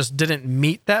gaps just didn't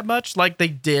meet that much. Like they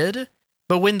did,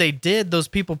 but when they did, those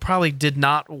people probably did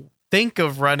not think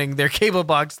of running their cable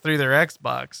box through their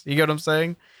Xbox. You get what I'm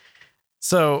saying?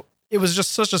 So it was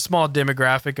just such a small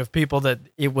demographic of people that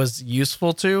it was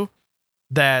useful to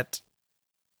that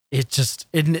it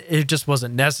just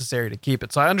wasn't necessary to keep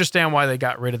it. So I understand why they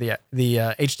got rid of the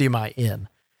HDMI in.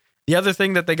 The other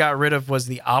thing that they got rid of was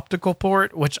the optical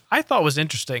port, which I thought was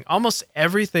interesting. Almost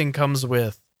everything comes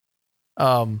with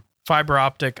fiber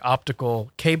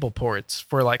optical cable ports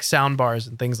for like sound bars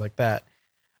and things like that.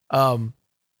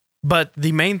 But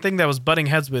the main thing that was butting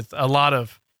heads with a lot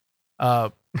of,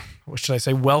 what should I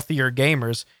say, wealthier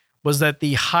gamers was that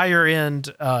the higher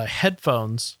end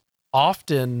headphones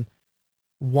often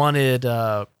wanted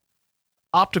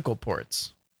optical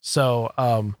ports.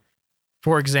 So,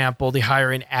 for example, the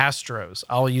higher end Astros,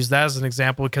 I'll use that as an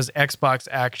example because Xbox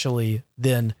actually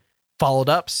then followed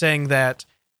up saying that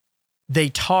they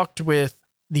talked with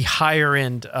the higher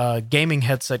end gaming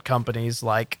headset companies,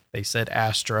 like they said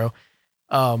Astro,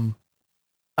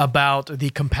 about the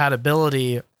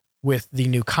compatibility with the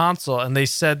new console. And they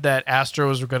said that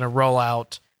Astros were going to roll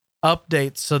out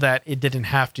updates so that it didn't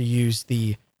have to use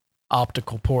the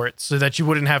optical port, so that you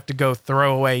wouldn't have to go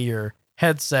throw away your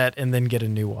headset and then get a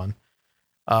new one.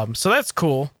 So that's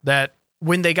cool that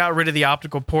when they got rid of the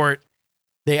optical port,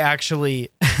 they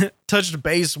actually touched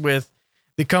base with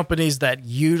the companies that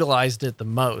utilized it the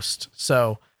most.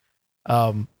 So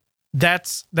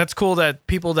that's cool that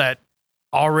people that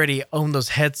already own those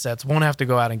headsets won't have to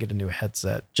go out and get a new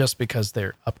headset just because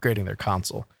they're upgrading their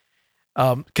console.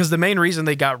 Because the main reason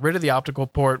they got rid of the optical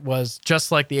port was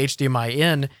just like the HDMI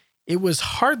in, it was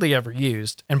hardly ever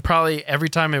used. And probably every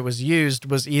time it was used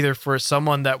was either for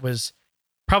someone that was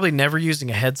probably never using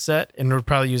a headset and would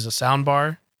probably use a sound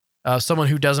bar. Someone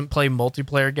who doesn't play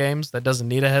multiplayer games that doesn't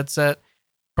need a headset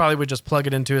probably would just plug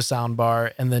it into a sound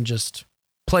bar and then just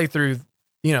play through,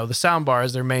 the sound bar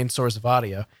as their main source of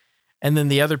audio. And then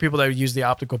the other people that would use the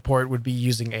optical port would be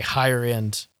using a higher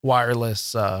end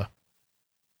wireless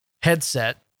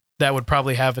headset that would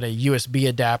probably have a USB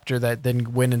adapter that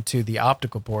then went into the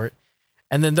optical port.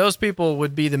 And then those people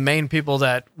would be the main people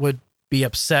that would be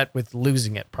upset with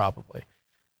losing it probably.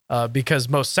 Because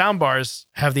most soundbars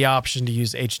have the option to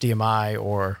use HDMI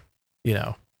or,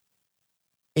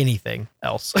 anything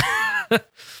else.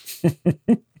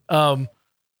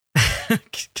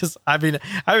 Because I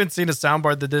haven't seen a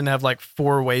soundbar that didn't have like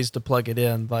 4 ways to plug it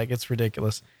in. Like it's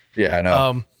ridiculous. Yeah, I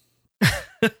know.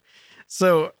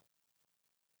 So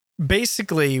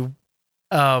basically,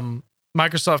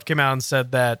 Microsoft came out and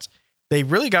said that they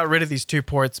really got rid of these 2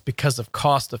 ports because of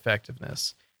cost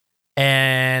effectiveness.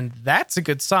 And that's a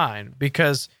good sign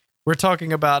because we're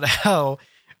talking about how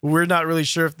we're not really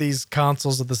sure if these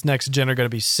consoles of this next gen are going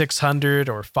to be 600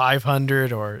 or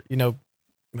 500 or,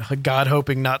 God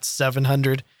hoping not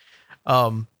 700.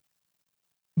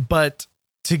 But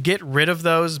to get rid of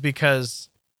those because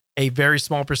a very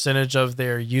small percentage of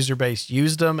their user base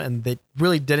used them and they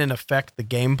really didn't affect the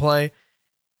gameplay,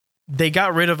 they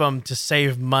got rid of them to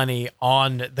save money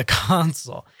on the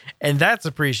console. And that's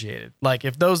appreciated. Like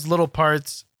if those little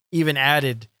parts even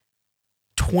added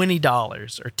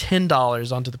 $20 or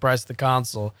 $10 onto the price of the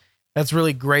console, that's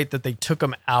really great that they took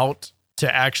them out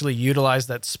to actually utilize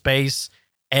that space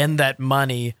and that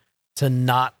money to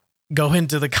not go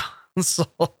into the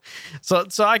console.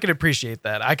 So I can appreciate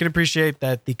that. I can appreciate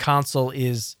that the console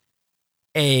is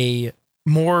a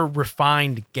more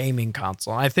refined gaming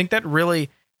console. I think that really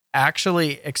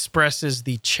actually expresses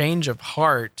the change of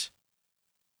heart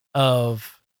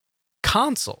of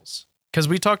consoles. Because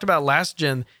we talked about last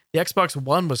gen, the Xbox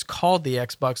One was called the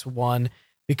Xbox One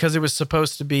because it was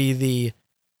supposed to be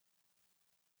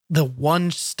the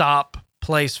one-stop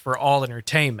place for all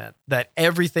entertainment, that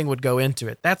everything would go into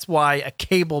it. That's why a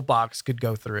cable box could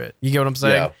go through it. You get what I'm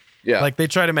saying? Yeah. Like they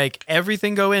try to make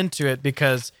everything go into it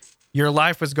because your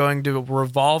life was going to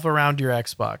revolve around your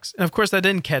Xbox. And of course that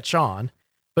didn't catch on,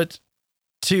 but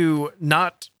to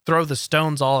not throw the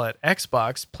stones all at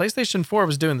Xbox, PlayStation 4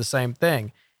 was doing the same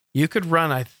thing. You could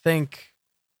run, I think,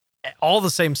 all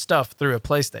the same stuff through a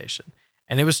PlayStation.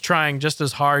 And it was trying just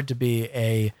as hard to be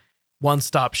a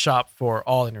one-stop shop for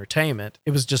all entertainment.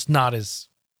 It was just not as,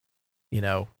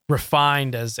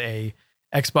 refined as a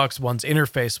Xbox One's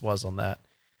interface was on that.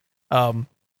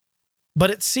 But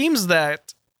it seems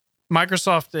that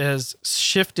Microsoft has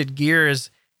shifted gears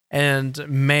and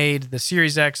made the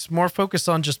Series X more focused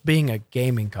on just being a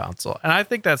gaming console. And I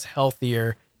think that's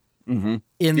healthier in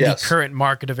the current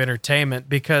market of entertainment,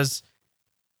 because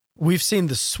we've seen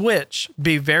the Switch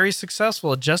be very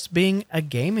successful at just being a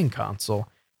gaming console.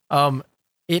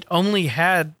 It only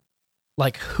had,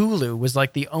 like, Hulu was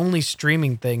like the only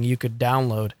streaming thing you could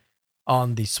download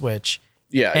on the Switch.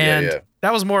 And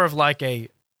that was more of like a,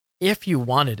 if you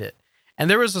wanted it. And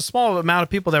there was a small amount of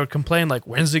people that would complain, like,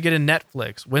 when's it getting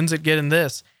Netflix? When's it getting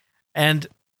this? And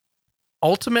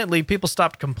ultimately, people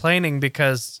stopped complaining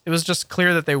because it was just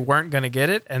clear that they weren't going to get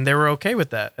it, and they were okay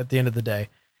with that at the end of the day.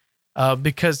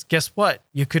 Because guess what?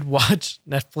 You could watch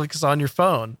Netflix on your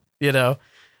phone,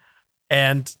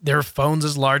 and there are phones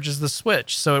as large as the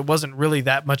Switch. So it wasn't really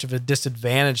that much of a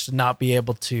disadvantage to not be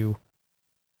able to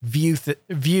view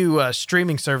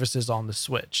streaming services on the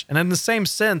Switch. And in the same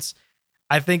sense,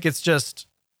 I think it's just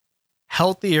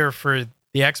healthier for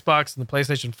the Xbox and the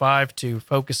PlayStation 5 to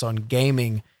focus on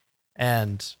gaming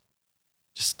and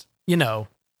just,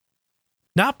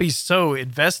 not be so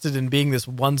invested in being this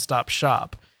one-stop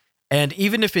shop. And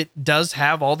even if it does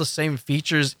have all the same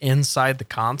features inside the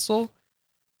console,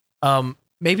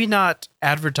 maybe not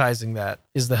advertising that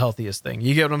is the healthiest thing.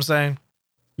 You get what I'm saying?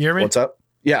 You hear me? What's up?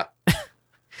 Yeah.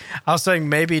 I was saying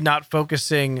maybe not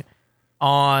focusing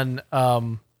on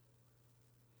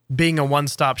being a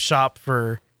one-stop shop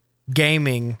for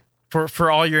gaming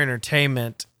for all your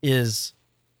entertainment is,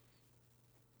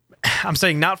 I'm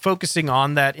saying not focusing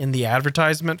on that in the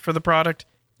advertisement for the product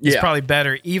is probably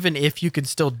better, even if you can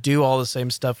still do all the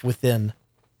same stuff within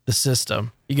the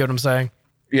system. You get what I'm saying?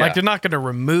 Yeah. Like, they're not going to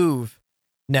remove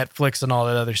Netflix and all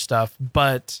that other stuff,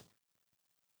 but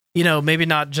maybe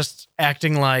not just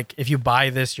acting like if you buy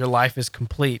this, your life is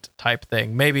complete type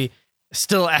thing. Maybe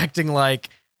still acting like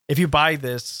if you buy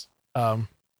this,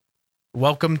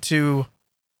 welcome to,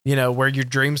 where your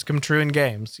dreams come true in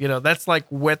games. That's like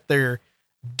what they're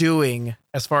doing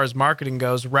as far as marketing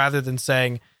goes, rather than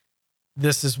saying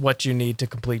this is what you need to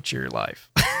complete your life.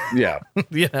 Yeah.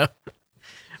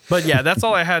 But yeah, that's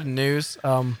all I had in news.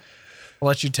 I'll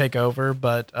let you take over,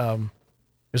 but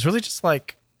there's really just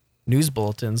like news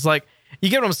bulletins. Like, you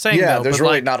get what I'm saying? Yeah, though, there's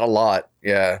really not a lot.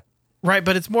 Yeah. Right,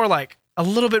 but it's more like a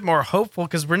little bit more hopeful,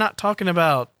 because we're not talking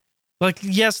about, like,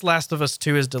 yes, Last of Us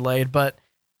 2 is delayed, but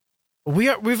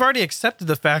we've already accepted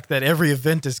the fact that every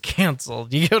event is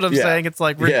canceled. You get what I'm saying? It's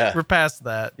like we're past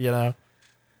that, Yeah,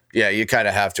 you kind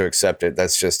of have to accept it.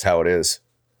 That's just how it is.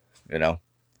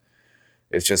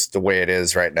 It's just the way it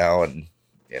is right now, and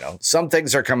some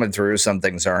things are coming through, some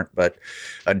things aren't. But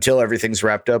until everything's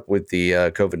wrapped up with the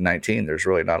COVID-19, there's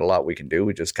really not a lot we can do.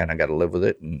 We just kind of got to live with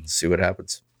it and see what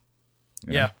happens.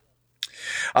 Yeah.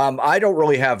 I don't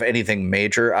really have anything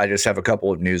major. I just have a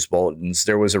couple of news bulletins.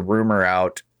 There was a rumor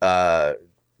out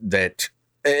that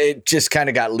it just kind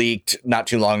of got leaked not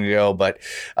too long ago, but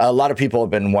a lot of people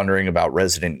have been wondering about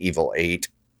Resident Evil 8.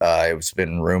 It's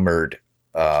been rumored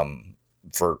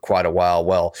for quite a while.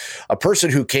 Well, a person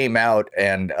who came out,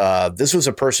 and this was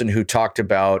a person who talked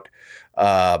about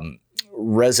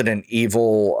Resident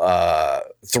Evil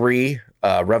 3,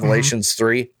 Revelations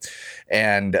 3,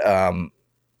 and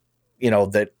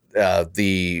that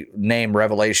the name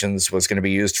Revelations was going to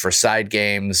be used for side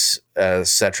games,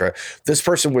 etc. This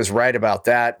person was right about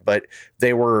that, but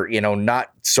they were,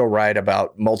 not so right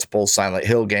about multiple Silent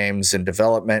Hill games in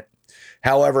development.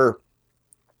 However,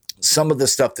 some of the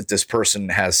stuff that this person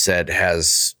has said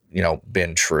has,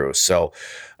 been true. So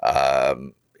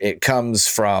it comes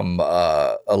from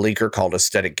a leaker called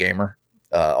Aesthetic Gamer,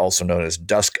 also known as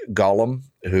Dusk Golem,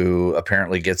 who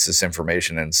apparently gets this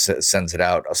information and sends it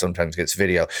out, sometimes gets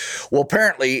video. Well,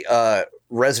 apparently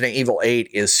Resident Evil 8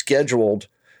 is scheduled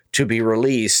to be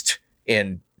released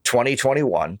in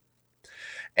 2021.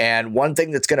 And one thing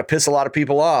that's going to piss a lot of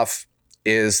people off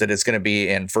is that it's going to be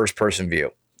in first-person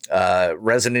view.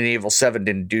 Resident Evil 7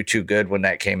 didn't do too good when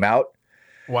that came out.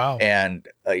 Wow. And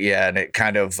and it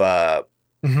kind of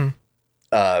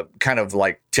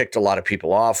like ticked a lot of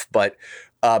people off. But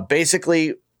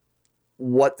basically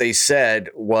what they said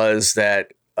was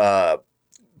that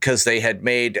because they had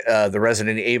made the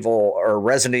Resident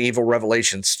Evil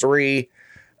Revelations 3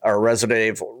 or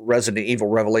Resident Evil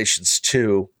Revelations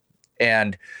 2.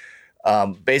 And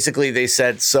basically they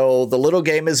said, so the little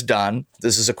game is done.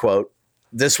 This is a quote.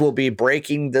 This will be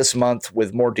breaking this month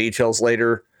with more details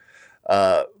later.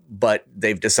 But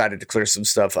they've decided to clear some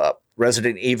stuff up.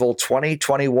 Resident Evil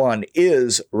 2021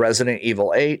 is Resident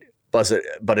Evil 8.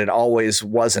 but it always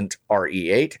wasn't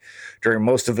RE8. During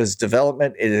most of its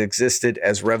development, it existed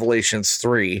as Revelations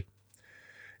 3,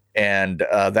 and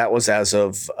that was as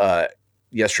of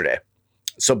yesterday.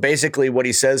 So basically what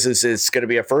he says is it's going to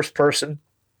be a first person,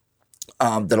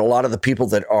 that a lot of the people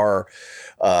that are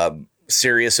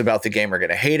serious about the game are going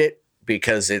to hate it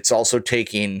because it's also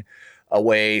taking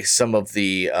away some of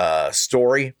the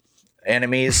story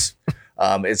enemies.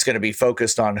 It's going to be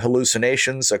focused on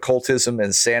hallucinations, occultism,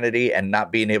 insanity, and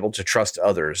not being able to trust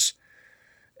others.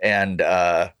 And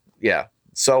yeah,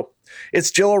 so it's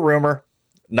still a rumor.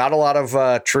 Not a lot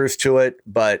of truth to it,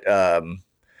 but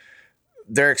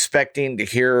they're expecting to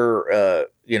hear,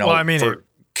 for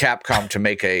Capcom to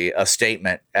make a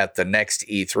statement at the next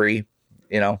E3,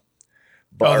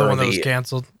 But the one that was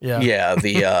canceled. Yeah. Yeah.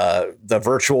 The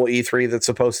virtual E3 that's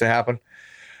supposed to happen.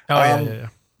 Oh, yeah.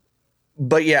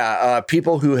 But yeah,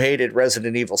 people who hated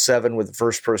Resident Evil 7 with the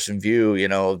first person view,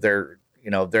 they're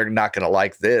not going to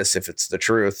like this if it's the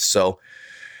truth. So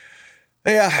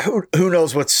yeah, who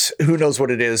knows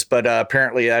what it is, but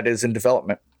apparently that is in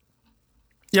development.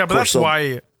 Yeah, but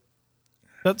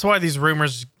that's why these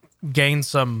rumors gain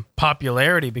some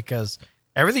popularity, because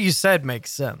everything you said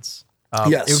makes sense.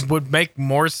 Yes. It would make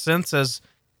more sense as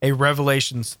a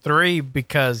Revelations 3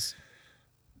 because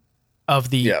of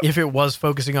if it was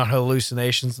focusing on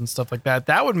hallucinations and stuff like that,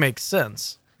 that would make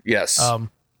sense. Yes.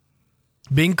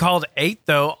 Being called 8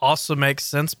 though also makes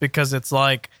sense because it's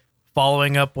like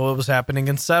following up what was happening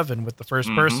in 7 with the first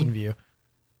person view.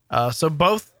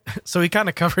 So he kind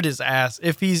of covered his ass.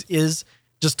 If he is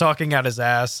just talking out his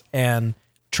ass and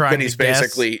trying then he's to guess,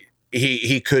 basically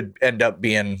he could end up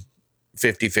being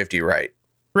 50-50 right.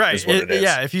 Right.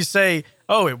 Yeah. If you say,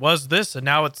 oh, it was this and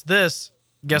now it's this,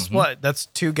 guess what? That's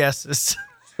 2 guesses.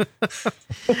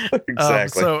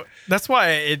 Exactly. So that's why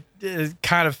it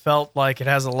kind of felt like it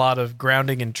has a lot of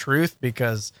grounding in truth,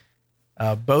 because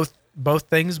both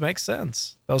things make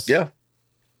sense. And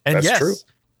that's yes, true.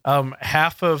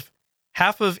 Half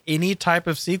of any type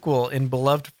of sequel in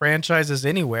beloved franchises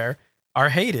anywhere are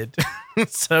hated.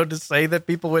 So to say that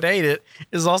people would hate it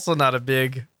is also not a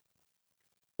big,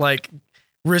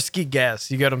 risky guess.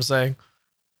 You get what I'm saying?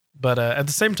 But at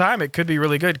the same time, it could be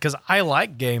really good because I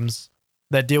like games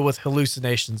that deal with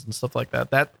hallucinations and stuff like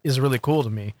that. That is really cool to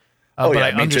me. But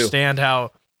I understand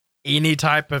how any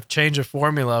type of change of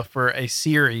formula for a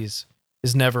series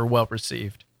is never well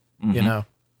received,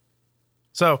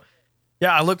 So,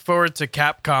 yeah, I look forward to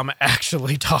Capcom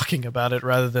actually talking about it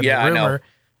rather than the rumor.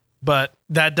 But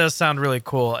that does sound really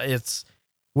cool. It's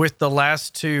with the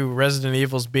last 2 Resident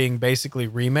Evils being basically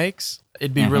remakes.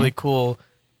 It'd be really cool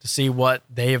to see what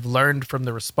they have learned from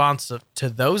the response to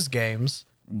those games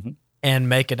and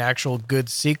make an actual good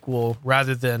sequel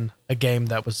rather than a game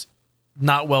that was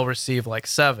not well received like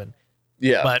 7.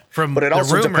 Yeah. But it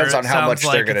also rumor, depends on how much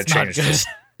they're like going to change this.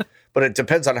 But it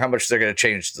depends on how much they're going to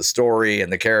change the story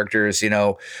and the characters.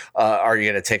 Are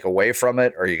you going to take away from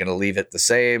it? Are you going to leave it the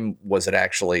same? Was it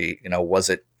actually, was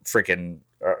it freaking,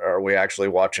 are we actually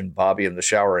watching Bobby in the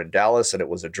shower in Dallas and it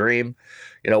was a dream?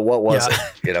 What was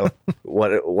it?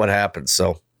 What happened?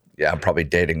 So yeah, I'm probably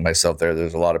dating myself there.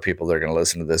 There's a lot of people that are going to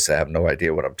listen to this that have no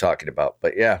idea what I'm talking about,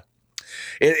 but yeah,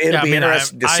 it'll be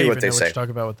interesting to see what they say. What you're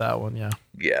talking about with that one. Yeah.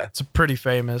 Yeah. It's pretty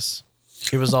famous.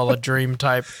 It was all a dream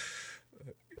type.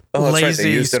 Oh, that's lazy right.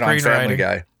 They used it on Family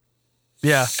Guy.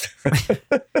 Yeah.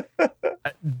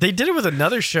 They did it with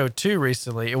another show too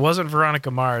recently. It wasn't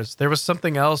Veronica Mars. There was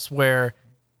something else where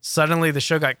suddenly the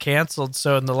show got canceled.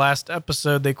 So in the last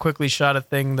episode, they quickly shot a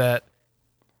thing that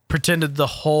pretended the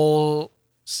whole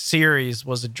series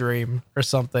was a dream or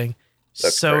something.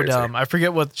 That's so crazy. dumb. I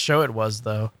forget what show it was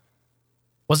though.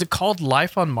 Was it called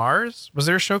Life on Mars? Was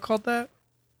there a show called that?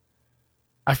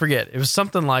 I forget. It was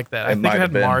something like that. I think it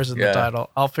had Mars in the title.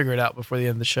 I'll figure it out before the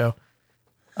end of the show.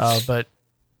 But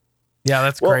yeah,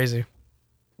 that's crazy.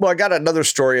 Well, I got another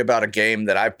story about a game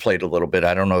that I've played a little bit.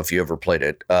 I don't know if you ever played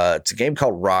it. It's a game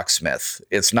called Rocksmith.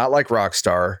 It's not like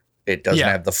Rockstar. It doesn't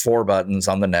have the 4 buttons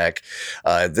on the neck.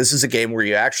 This is a game where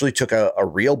you actually took a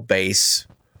real bass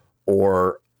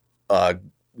or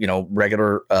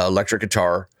regular electric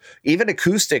guitar, even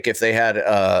acoustic if they had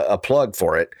a plug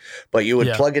for it, but you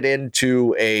would plug it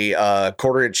into a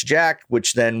 1/4-inch jack,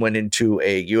 which then went into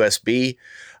a USB,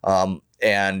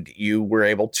 and you were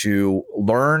able to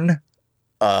learn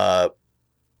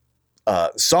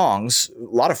songs,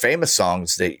 a lot of famous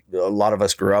songs that a lot of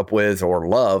us grew up with or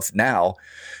love now.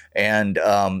 And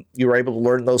you were able to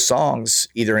learn those songs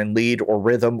either in lead or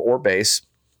rhythm or bass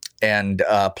and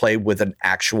play with an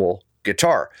actual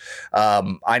guitar.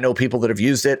 I know people that have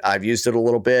used it. I've used it a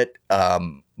little bit.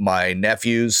 My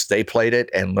nephews, they played it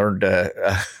and learned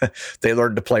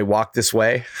to play Walk This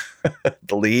Way,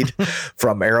 the lead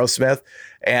from Aerosmith.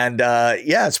 And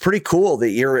it's pretty cool that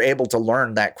you're able to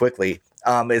learn that quickly.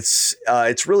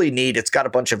 It's really neat. It's got a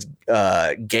bunch of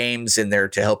games in there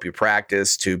to help you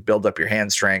practice, to build up your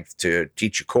hand strength, to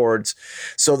teach you chords.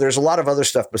 So there's a lot of other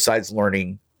stuff besides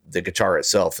learning the guitar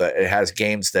itself. It has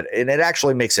games and it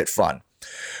actually makes it fun.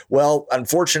 Well,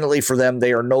 unfortunately for them,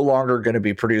 they are no longer going to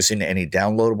be producing any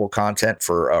downloadable content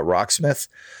for Rocksmith.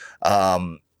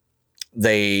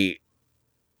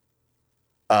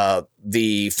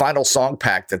 The final song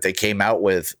pack that they came out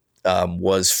with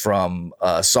was from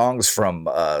songs from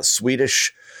a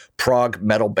Swedish prog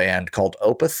metal band called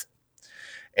Opeth.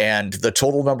 And the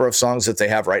total number of songs that they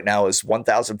have right now is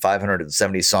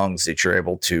 1,570 songs that you're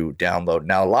able to download.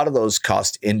 Now, a lot of those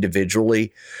cost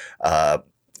individually, like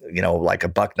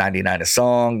 $1.99 a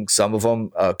song. Some of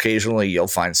them, occasionally you'll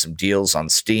find some deals on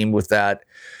Steam with that.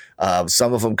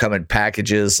 Some of them come in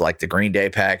packages like the Green Day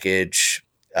package.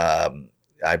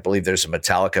 I believe there's a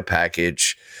Metallica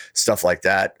package, stuff like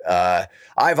that.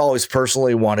 I've always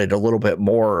personally wanted a little bit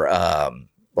more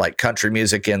like country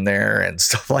music in there and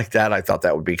stuff like that. I thought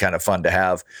that would be kind of fun to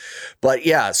have. But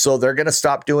yeah, so they're going to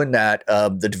stop doing that.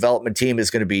 The development team is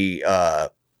going to be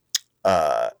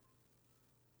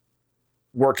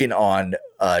working on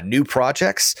new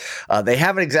projects. They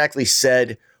haven't exactly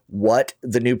said what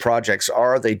the new projects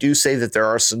are. They do say that there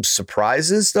are some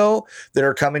surprises, though, that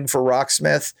are coming for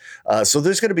Rocksmith. So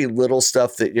there's going to be little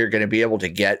stuff that you're going to be able to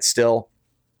get still.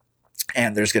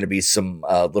 And there's going to be some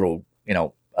little,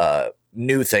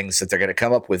 new things that they're going to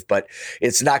come up with. But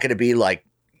it's not going to be like,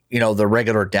 the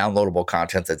regular downloadable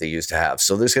content that they used to have.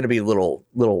 So there's going to be little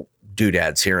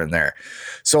doodads here and there.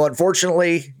 So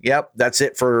unfortunately, that's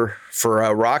it for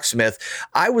Rocksmith.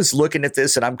 I was looking at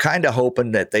this and I'm kind of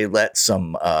hoping that they let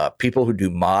some people who do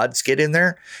mods get in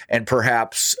there and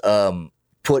perhaps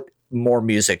put more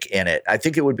music in it. I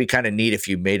think it would be kind of neat if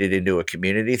you made it into a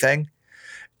community thing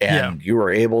and you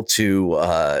were able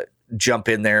to jump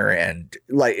in there and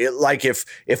like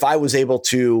if I was able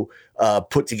to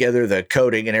put together the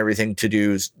coding and everything to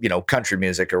do, country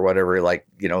music or whatever, like,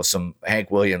 some Hank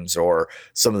Williams or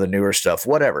some of the newer stuff,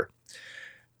 whatever.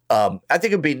 I think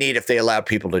it'd be neat if they allowed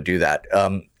people to do that.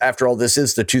 After all, this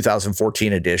is the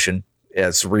 2014 edition.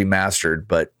 It's remastered,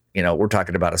 but, we're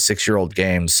talking about a 6-year-old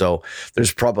game. So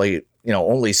there's probably,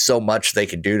 only so much they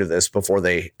could do to this before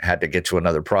they had to get to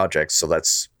another project. So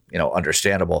that's,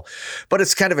 understandable, but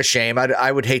it's kind of a shame.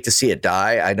 I would hate to see it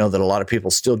die. I know that a lot of people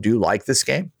still do like this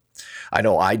game. I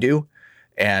know I do.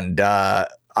 And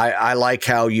I like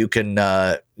how you can,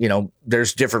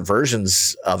 there's different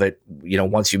versions of it.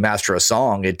 Once you master a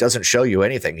song, it doesn't show you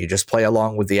anything. You just play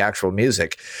along with the actual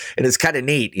music. And it's kind of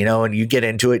neat, and you get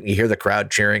into it and you hear the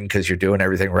crowd cheering because you're doing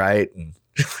everything right. And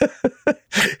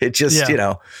it just,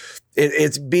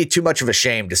 it'd be too much of a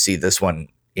shame to see this one,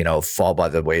 fall by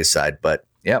the wayside. But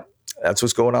yeah, that's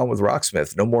what's going on with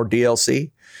Rocksmith. No more DLC.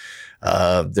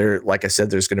 Like I said,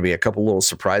 there's going to be a couple little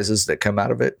surprises that come out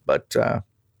of it, but they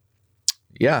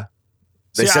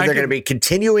said they're going to be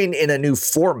continuing in a new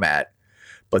format,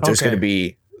 but there's going to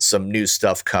be some new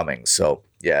stuff coming. So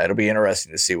yeah, it'll be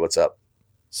interesting to see what's up.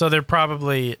 So they're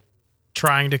probably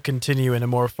trying to continue in a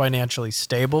more financially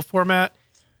stable format.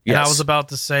 Yes. And I was about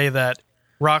to say that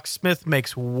Rocksmith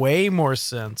makes way more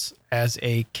sense as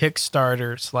a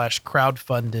Kickstarter /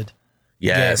 crowdfunded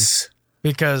game.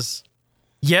 Because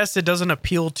yes, it doesn't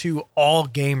appeal to all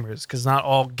gamers because not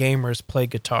all gamers play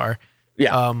guitar.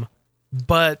 Yeah.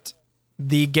 But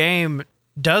the game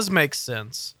does make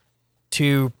sense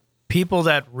to people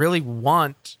that really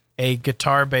want a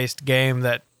guitar-based game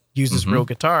that uses real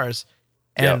guitars.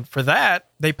 And for that,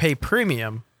 they pay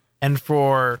premium. And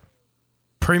for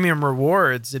premium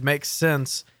rewards, it makes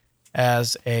sense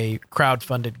as a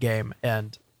crowdfunded game.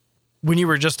 And when you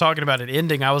were just talking about it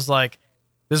ending, I was like,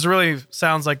 this really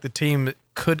sounds like the team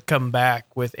could come back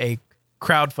with a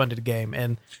crowdfunded game.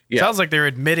 And it sounds like they're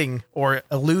admitting or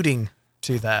alluding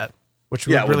to that, which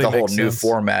would really with the make whole sense. New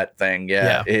format thing.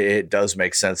 It does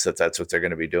make sense that that's what they're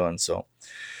going to be doing. So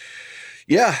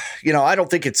yeah, I don't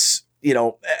think it's,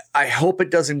 I hope it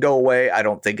doesn't go away. I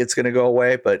don't think it's going to go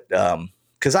away, but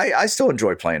because I still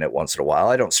enjoy playing it once in a while.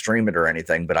 I don't stream it or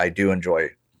anything, but I do enjoy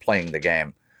playing the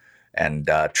game and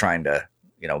trying to,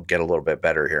 get a little bit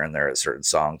better here and there at certain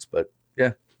songs. But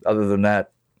yeah, other than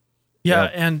that. Yeah.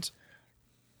 And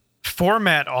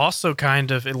format also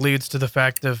kind of alludes to the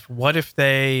fact of what if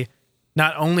they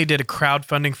not only did a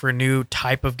crowdfunding for a new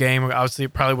type of game, obviously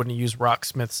it probably wouldn't use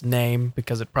Rocksmith's name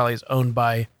because it probably is owned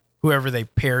by whoever they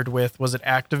paired with. Was it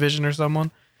Activision or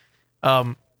someone?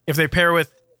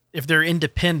 If they're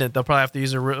independent, they'll probably have to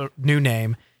use a new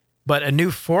name, but a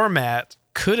new format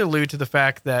could allude to the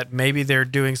fact that maybe they're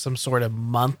doing some sort of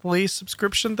monthly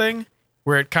subscription thing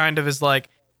where it kind of is like,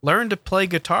 learn to play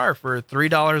guitar for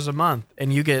 $3 a month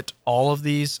and you get all of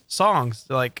these songs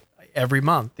like every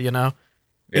month, you know?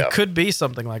 Yeah. It could be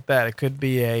something like that. It could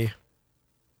be a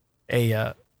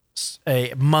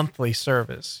monthly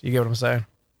service. You get what I'm saying?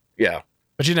 Yeah.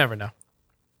 But you never know.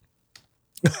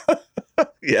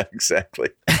 Yeah, exactly.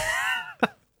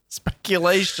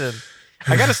 Speculation.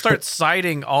 I got to start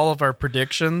citing all of our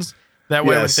predictions. That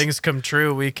way, when things come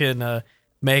true, we can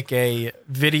make a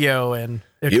video and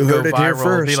it You can heard go it here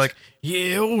viral and be first. like,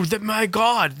 yeah, oh, my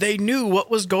God, they knew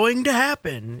what was going to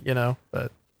happen, you know?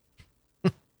 But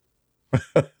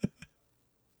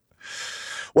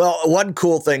Well, one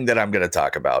cool thing that I'm going to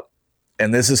talk about,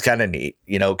 and this is kind of neat,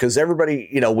 you know, because everybody,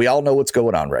 you know, we all know what's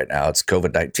going on right now. It's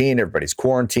COVID-19. Everybody's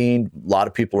quarantined. A lot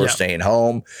of people are staying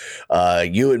home.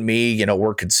 You and me, you know,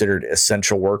 we're considered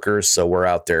essential workers. So we're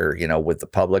out there, you know, with the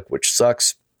public, which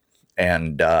sucks.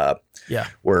 And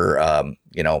we're,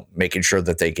 you know, making sure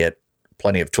that they get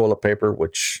plenty of toilet paper,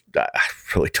 which I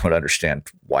really don't understand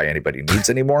why anybody needs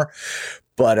anymore.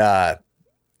 But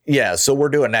yeah, so we're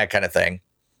doing that kind of thing.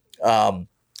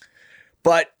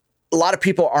 But a lot of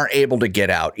people aren't able to get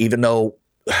out, even though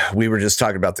we were just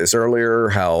talking about this earlier,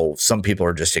 how some people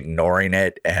are just ignoring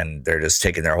it and they're just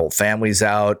taking their whole families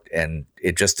out and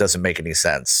it just doesn't make any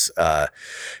sense.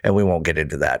 And we won't get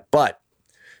into that. But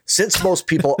since most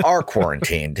people are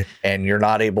quarantined and you're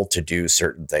not able to do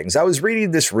certain things, I was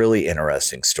reading this really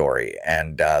interesting story,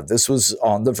 and this was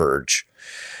on The Verge.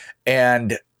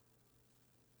 And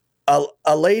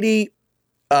a lady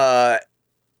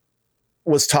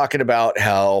was talking about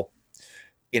how,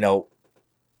 you know,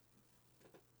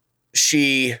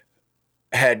 she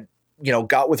had, you know,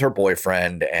 got with her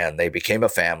boyfriend and they became a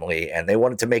family and they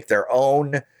wanted to make their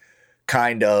own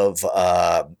kind of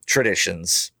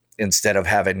traditions instead of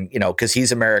having, you know, because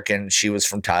he's American, she was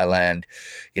from Thailand,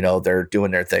 you know, they're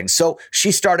doing their thing. So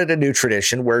she started a new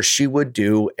tradition where she would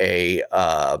do a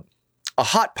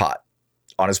hot pot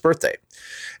on his birthday.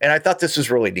 And I thought this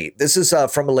was really neat. This is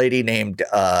from a lady named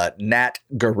Nat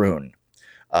Garoon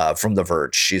from The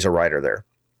Verge. She's a writer there.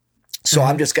 So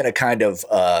I'm just going to kind of,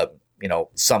 you know,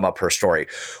 sum up her story.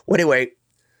 Well, anyway,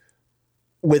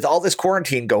 with all this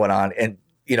quarantine going on, and,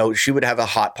 you know, she would have a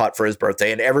hot pot for his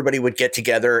birthday and everybody would get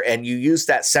together and you use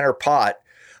that center pot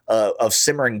of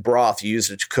simmering broth. You use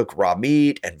it to cook raw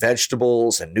meat and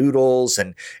vegetables and noodles,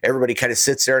 and everybody kind of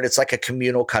sits there and it's like a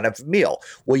communal kind of meal.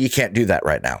 Well, you can't do that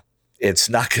right now. It's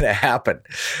not going to happen.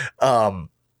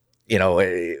 You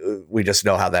know, we just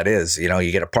know how that is. You know,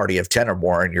 you get a party of 10 or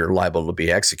more and you're liable to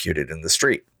be executed in the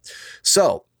street.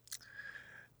 So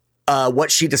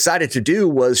what she decided to do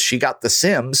was she got The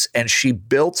Sims and she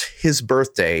built his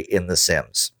birthday in The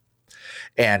Sims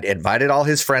and invited all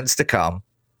his friends to come.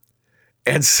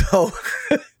 And so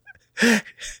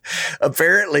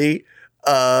apparently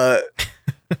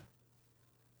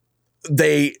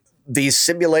these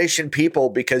simulation people,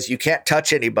 because you can't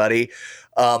touch anybody,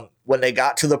 when they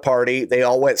got to the party, they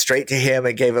all went straight to him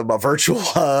and gave him a virtual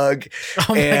hug.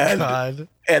 oh my God.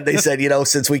 And they said, you know,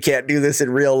 since we can't do this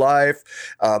in real life,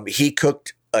 he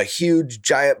cooked a huge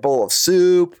giant bowl of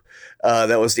soup.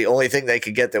 That was the only thing they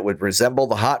could get that would resemble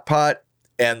the hot pot.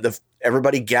 And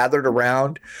everybody gathered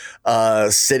around,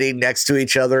 sitting next to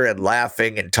each other and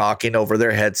laughing and talking over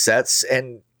their headsets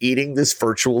and eating this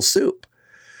virtual soup.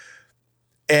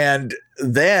 And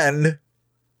then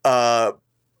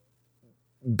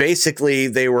basically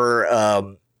they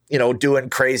were, you know, doing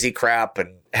crazy crap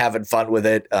and having fun with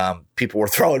it. People were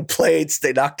throwing plates.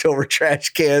 They knocked over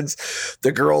trash cans.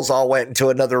 The girls all went into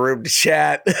another room to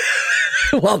chat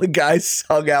while the guys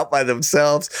hung out by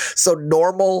themselves. So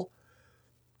normal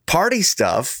party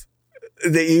stuff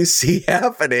that you see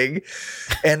happening.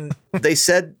 And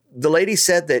the lady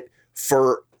said that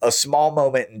for a small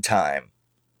moment in time,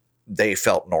 they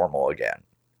felt normal again.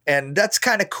 And that's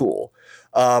kind of cool.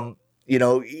 You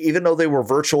know, even though they were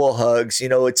virtual hugs, you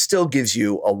know, it still gives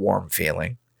you a warm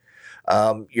feeling.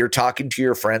 You're talking to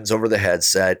your friends over the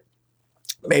headset.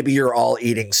 Maybe you're all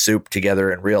eating soup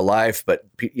together in real life, but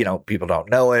you know, people don't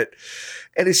know it.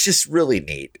 And it's just really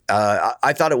neat.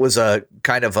 I thought it was a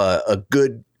kind of a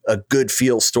good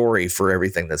feel story for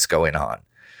everything that's going on.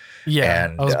 Yeah.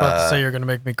 And, I was about to say you're going to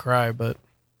make me cry, but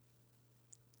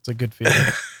it's a good feeling.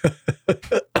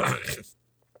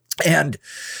 And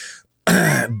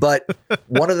but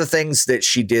one of the things that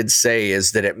she did say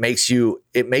is that it makes you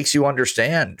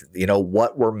understand, you know,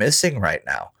 what we're missing right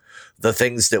now. the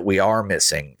things that we are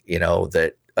missing,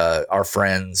 that our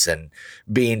friends and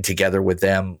being together with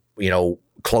them,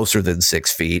 closer than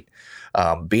 6 feet,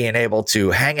 being able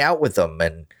to hang out with them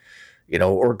and,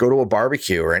 or go to a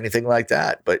barbecue or anything like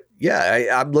that. But yeah,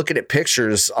 I'm looking at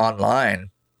pictures online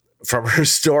from her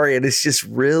story, and it's just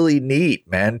really neat,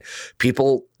 man.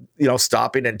 People,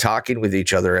 stopping and talking with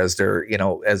each other as they're,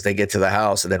 as they get to the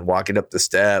house, and then walking up the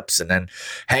steps, and then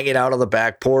hanging out on the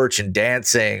back porch and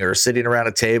dancing, or sitting around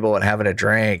a table and having a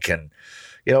drink, and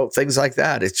things like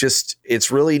that.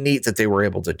 It's really neat that they were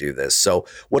able to do this. So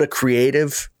what a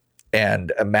creative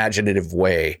and imaginative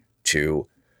way to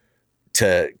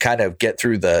kind of get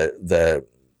through the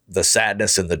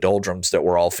sadness and the doldrums that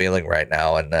we're all feeling right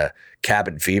now, and the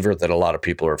cabin fever that a lot of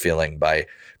people are feeling, by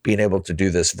being able to do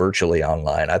this virtually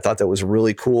online. I thought that was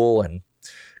really cool and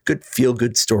good, feel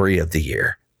good story of the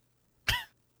year.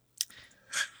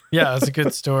 Yeah, it's a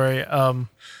good story. What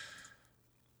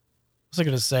was I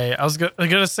going to say? I was going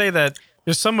to say that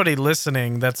there's somebody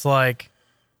listening that's like,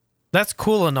 that's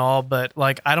cool and all, but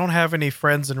like, I don't have any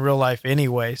friends in real life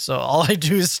anyway, so all I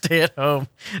do is stay at home.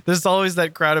 There's always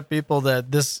that crowd of people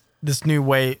that this new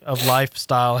way of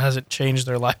lifestyle hasn't changed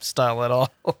their lifestyle at all.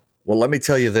 Well, let me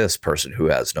tell you this, person who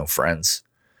has no friends.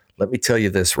 Let me tell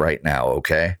you this right now,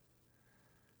 okay?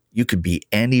 You could be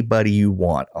anybody you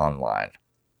want online.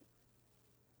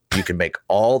 You can make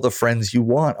all the friends you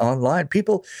want online.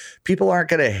 People aren't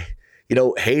going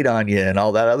to, hate on you and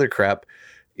all that other crap,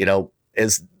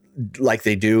 as like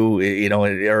they do,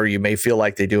 or you may feel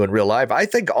like they do in real life. I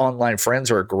think online friends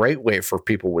are a great way for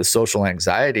people with social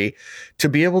anxiety to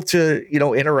be able to,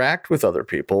 interact with other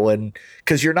people. And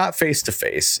because you're not face to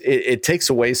face, it takes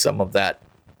away some of that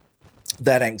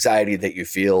anxiety that you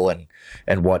feel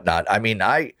and whatnot. I mean,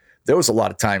 there was a lot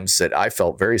of times that I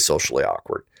felt very socially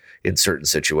awkward in certain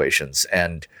situations.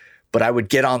 But I would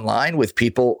get online with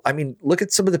people. I mean, look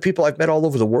at some of the people I've met all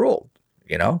over the world,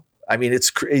 I mean,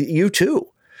 it's you too.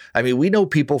 I mean, we know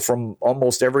people from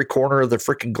almost every corner of the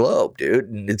freaking globe, dude.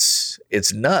 And it's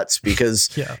nuts because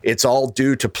It's all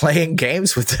due to playing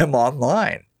games with them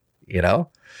online,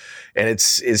 and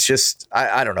it's just,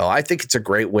 I don't know. I think it's a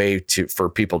great way for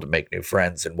people to make new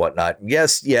friends and whatnot.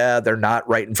 Yes. Yeah. They're not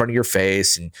right in front of your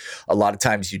face. And a lot of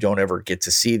times you don't ever get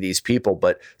to see these people,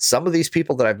 but some of these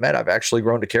people that I've met, I've actually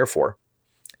grown to care for.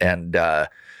 And,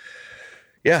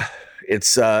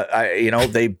 it's,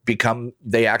 they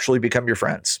actually become your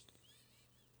friends.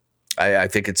 I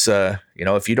think it's,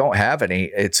 if you don't have any,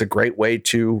 it's a great way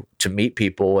to meet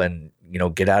people and,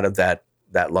 get out of that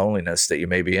loneliness that you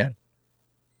may be in.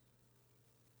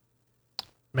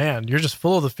 Man, you're just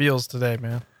full of the feels today,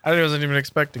 man. I wasn't even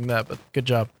expecting that, but good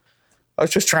job. I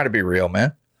was just trying to be real,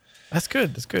 man. That's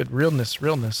good. That's good. Realness.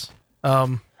 What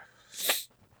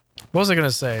was I going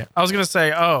to say? I was going to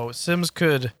say, Sims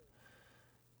could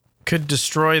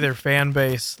destroy their fan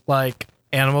base like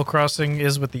Animal Crossing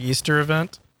is with the Easter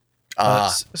event.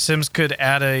 Sims could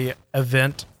add a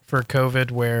event for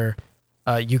COVID where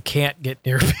you can't get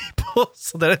near people,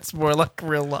 so that it's more like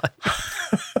real life.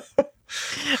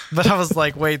 But I was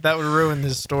like, wait, that would ruin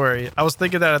this story. I was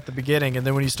thinking that at the beginning, and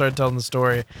then when you started telling the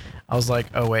story, I was like,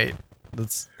 oh wait,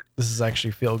 this is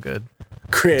actually feel good.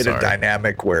 Create a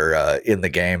dynamic where in the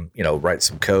game, write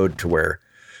some code to where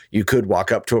you could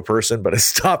walk up to a person, but it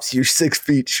stops you 6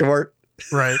 feet short.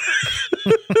 Right.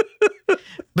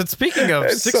 But speaking of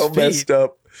it's 6 so feet, messed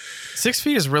up. 6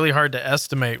 feet is really hard to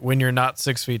estimate when you're not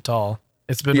 6 feet tall.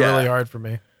 It's been really hard for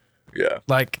me. Yeah.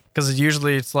 Like, because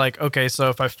usually it's like, okay, so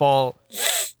if I fall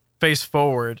face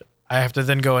forward, I have to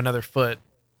then go another foot.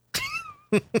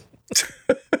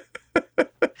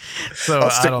 So I'll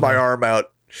stick my arm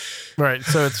out. Right.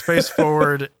 So it's face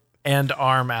forward and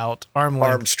arm out.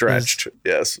 Arm stretched.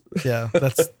 Yes. Yeah.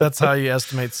 That's how you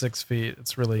estimate 6 feet.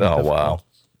 It's really difficult. Wow.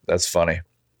 That's funny.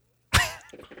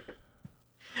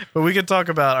 But we could talk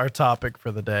about our topic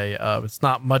for the day. It's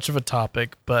not much of a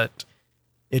topic, but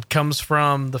it comes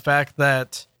from the fact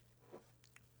that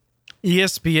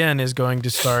ESPN is going to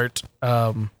start,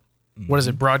 broadcasting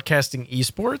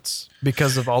esports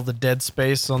because of all the dead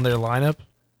space on their lineup.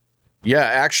 Yeah,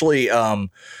 actually,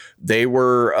 they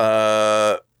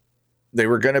were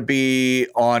going to be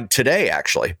on today,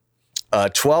 actually.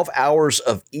 12 hours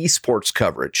of esports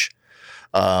coverage.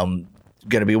 Going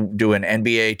to be doing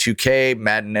NBA 2K,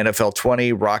 Madden NFL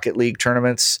 20, Rocket League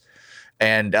tournaments.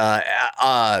 And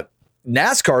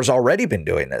NASCAR's already been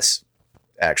doing this,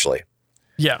 actually.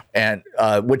 Yeah. And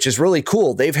which is really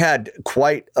cool. They've had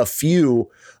quite a few.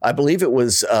 I believe it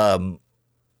was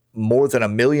more than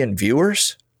 1 million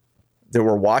viewers that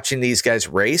were watching these guys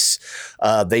race.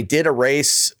 They did a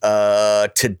race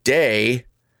today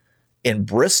in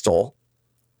Bristol.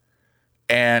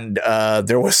 And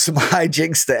there was some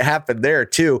hijinks that happened there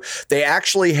too. They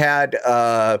actually had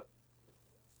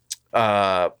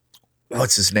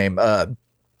what's his name?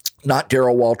 Not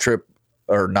Daryl Waltrip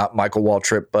or not Michael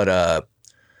Waltrip, but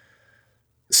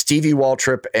Stevie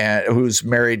Waltrip, and who's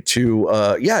married to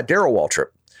Daryl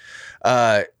Waltrip.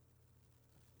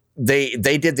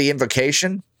 They did the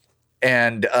invocation,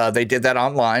 and they did that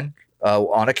online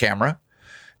on a camera.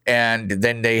 And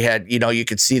then they had, you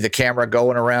could see the camera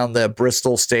going around the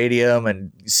Bristol Stadium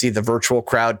and see the virtual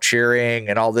crowd cheering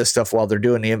and all this stuff while they're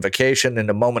doing the invocation. In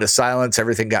a moment of silence,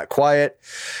 everything got quiet.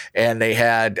 And they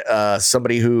had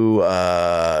somebody who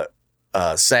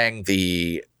sang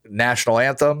the national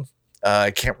anthem. I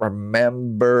can't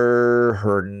remember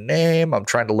her name. I'm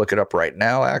trying to look it up right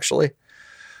now, actually.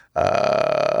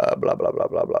 Blah, blah, blah,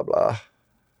 blah, blah, blah.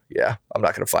 Yeah, I'm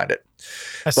not going to find it.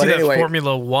 I see that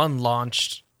Formula One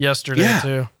launched yesterday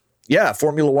too. Yeah,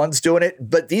 Formula One's doing it.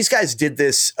 But these guys did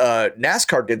this.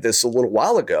 NASCAR did this a little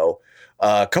while ago,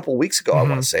 a couple weeks ago, I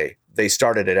want to say. They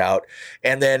started it out.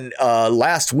 And then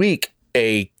last week,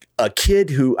 a kid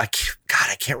who, I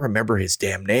can't remember his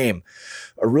damn name.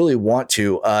 I really want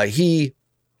to. He's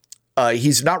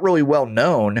not really well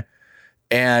known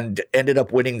and ended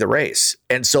up winning the race.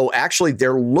 And so actually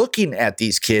they're looking at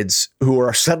these kids who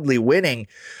are suddenly winning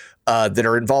that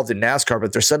are involved in NASCAR,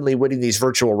 but they're suddenly winning these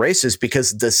virtual races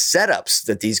because the setups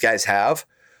that these guys have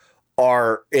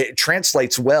it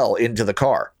translates well into the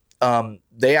car.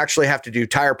 They actually have to do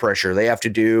tire pressure. They have to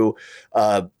do,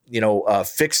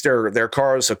 fix their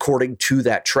cars according to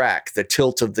that track, the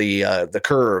tilt of the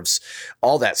curves,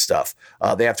 all that stuff.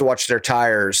 They have to watch their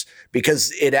tires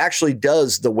because it actually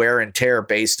does the wear and tear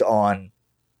based on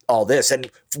all this. And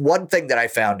one thing that I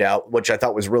found out, which I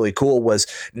thought was really cool, was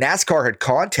NASCAR had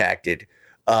contacted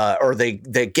or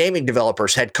the gaming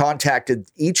developers had contacted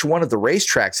each one of the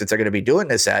racetracks that they're going to be doing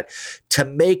this at to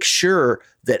make sure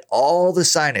that all the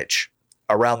signage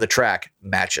around the track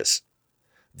matches,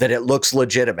 that it looks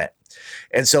legitimate.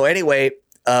 And so anyway,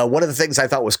 one of the things I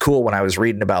thought was cool when I was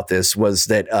reading about this was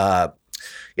that,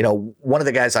 one of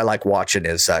the guys I like watching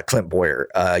is Clint Boyer.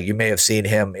 You may have seen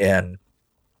him in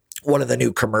one of the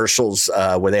new commercials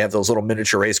where they have those little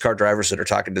miniature race car drivers that are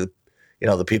talking to,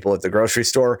 the people at the grocery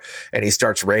store, and he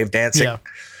starts rave dancing.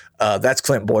 Yeah. That's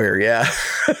Clint Boyer. Yeah.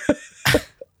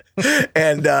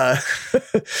 And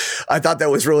I thought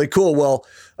that was really cool. Well,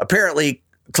 apparently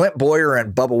Clint Boyer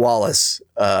and Bubba Wallace,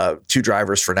 two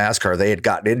drivers for NASCAR, they had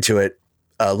gotten into it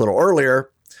a little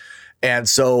earlier. And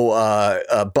so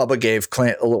Bubba gave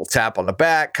Clint a little tap on the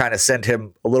back, kind of sent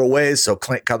him a little ways. So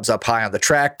Clint comes up high on the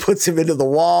track, puts him into the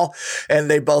wall, and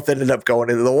they both ended up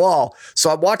going into the wall. So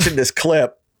I'm watching this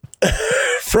clip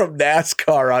from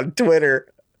NASCAR on Twitter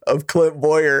of Clint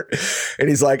Boyer, and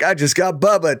he's like, I just got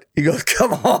Bubba. He goes,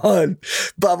 come on,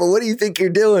 Bubba, what do you think you're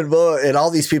doing, boy? And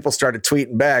all these people started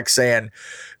tweeting back saying,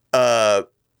 well,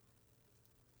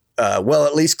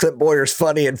 at least Clint Boyer's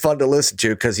funny and fun to listen to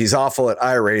because he's awful at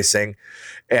iRacing.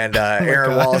 And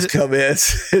Aaron Wallace come in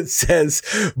and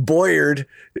says, Boyard,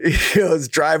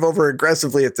 drive over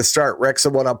aggressively at the start, wreck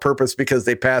someone on purpose because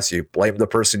they pass you. Blame the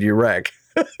person you wreck.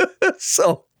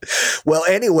 So, well,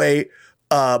 anyway,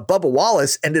 Bubba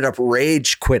Wallace ended up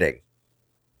rage quitting,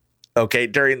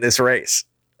 during this race.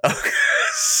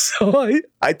 So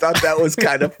I thought that was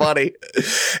kind of funny.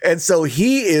 And so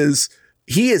he is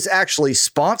actually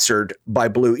sponsored by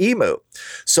Blue Emu.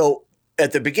 So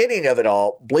at the beginning of it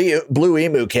all, Blue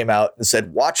Emu came out and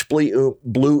said, watch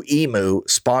Blue Emu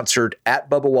sponsored at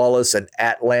Bubba Wallace and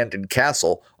at Landon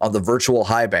Castle on the virtual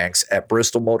high banks at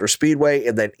Bristol Motor Speedway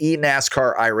and then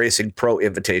eNASCAR iRacing Pro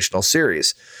Invitational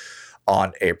Series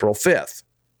on April 5th.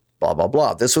 Blah, blah,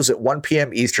 blah. This was at 1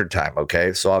 p.m. Eastern time.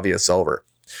 Okay. So obvious over.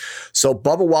 So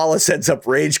Bubba Wallace ends up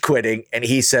rage quitting and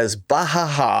he says,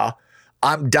 Bahaha,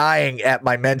 I'm dying at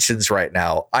my mentions right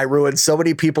now. I ruined so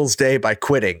many people's day by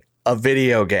quitting a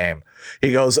video game.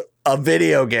 He goes, a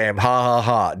video game. Ha ha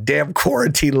ha. Damn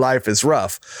quarantine life is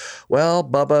rough. Well,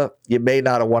 Bubba, you may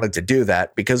not have wanted to do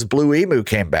that because Blue Emu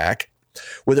came back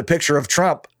with a picture of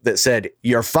Trump that said,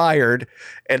 you're fired.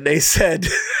 And they said,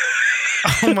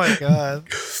 oh my God.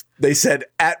 They said,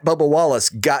 at Bubba Wallace,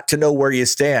 got to know where you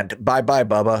stand. Bye-bye,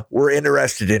 Bubba. We're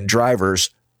interested in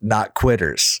drivers, not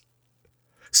quitters.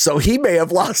 So he may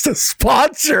have lost a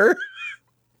sponsor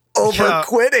over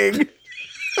quitting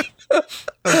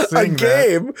a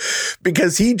game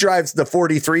because he drives the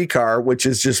 43 car, which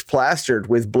is just plastered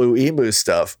with Blue Emu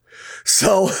stuff.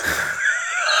 So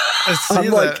I see I'm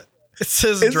that. Like, it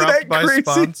says dropped by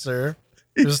sponsor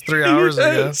just 3 hours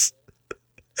ago.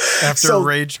 After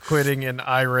rage quitting in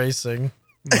iRacing.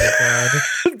 My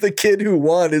God. The kid who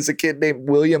won is a kid named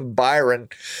William Byron,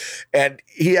 and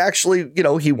he actually,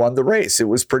 he won the race. It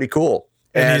was pretty cool.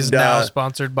 And he's now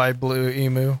sponsored by Blue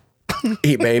Emu.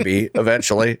 He may be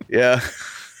eventually. Yeah.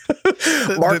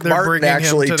 Mark They're Martin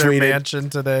actually him to their tweeted. mansion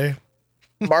today.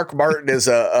 Mark Martin is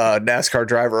a NASCAR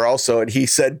driver also, and he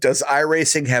said, "Does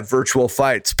iRacing have virtual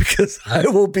fights? Because I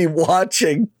will be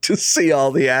watching to see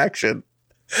all the action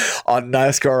on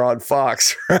NASCAR on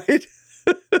Fox." Right.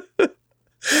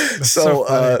 so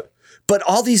funny. But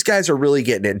all these guys are really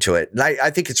getting into it. And I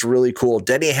think it's really cool.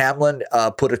 Denny Hamlin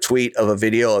put a tweet of a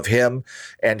video of him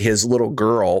and his little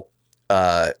girl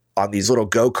on these little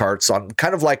go-karts on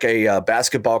kind of like a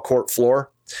basketball court floor.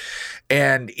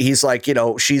 And he's like,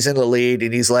 she's in the lead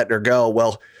and he's letting her go.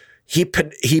 Well, he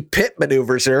pit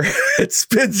maneuvers her and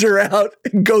spins her out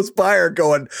and goes by her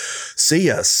going, "See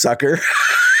ya, sucker."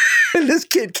 And this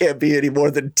kid can't be any more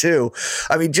than 2.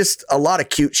 I mean, just a lot of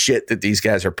cute shit that these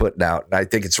guys are putting out. And I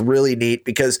think it's really neat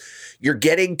because you're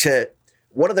getting to,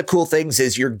 one of the cool things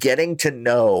is you're getting to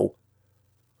know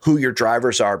who your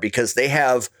drivers are because they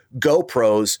have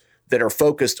GoPros that are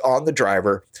focused on the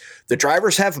driver. The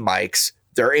drivers have mics.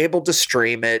 They're able to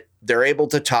stream it. They're able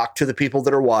to talk to the people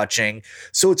that are watching.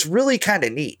 So it's really kind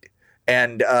of neat.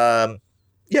 And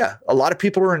yeah, a lot of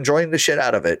people are enjoying the shit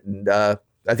out of it. And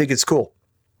I think it's cool.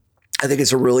 I think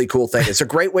it's a really cool thing. It's a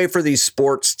great way for these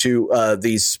sports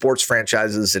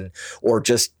franchises or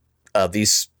just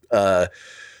these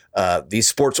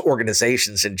sports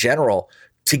organizations in general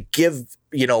to give,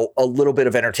 a little bit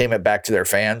of entertainment back to their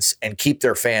fans and keep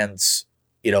their fans,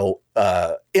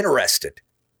 interested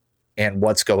in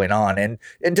what's going on and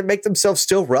to make themselves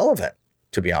still relevant,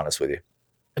 to be honest with you.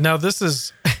 Now this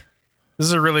is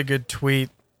a really good tweet.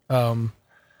 Someone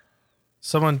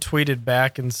tweeted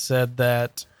back and said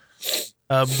that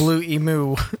Blue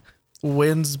Emu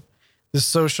wins the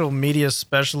social media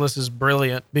specialist is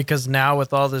brilliant because now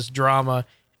with all this drama,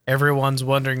 everyone's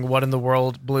wondering what in the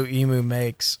world Blue Emu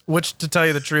makes, which to tell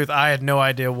you the truth, I had no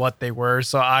idea what they were.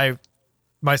 So I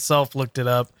myself looked it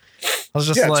up. I was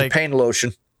just it's a pain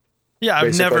lotion. Yeah,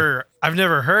 basically. I've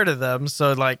never heard of them.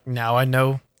 So now I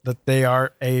know that they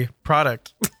are a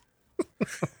product.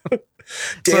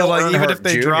 Dale so even Earnhardt if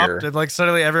they Jr. dropped it,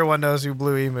 suddenly everyone knows who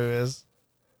Blue Emu is.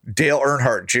 Dale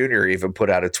Earnhardt Jr. even put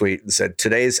out a tweet and said,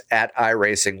 "Today's at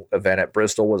iRacing event at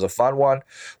Bristol was a fun one.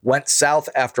 Went south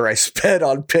after I sped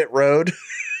on pit road.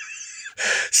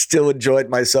 Still enjoyed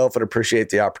myself and appreciate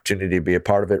the opportunity to be a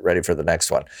part of it. Ready for the next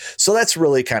one." So that's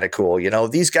really kind of cool.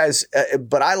 These guys,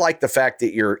 but I like the fact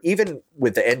that you're even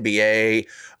with the NBA,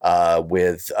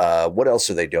 with what else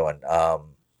are they doing?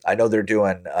 I know they're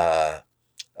doing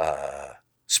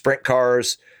sprint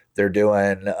cars. They're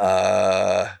doing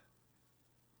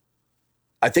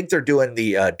I think they're doing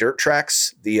the dirt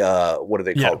tracks, the what are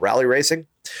they called? Rally racing.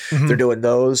 Mm-hmm. They're doing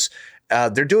those.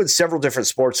 They're doing several different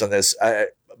sports on this.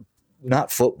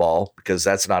 Not football because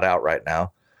that's not out right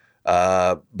now.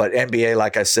 But NBA,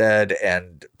 like I said,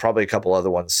 and probably a couple other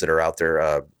ones that are out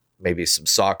there. Maybe some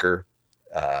soccer,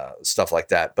 stuff like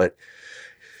that. But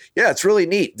yeah, it's really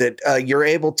neat that you're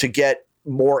able to get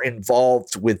more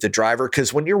involved with the driver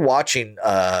because when you're watching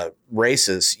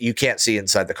races, you can't see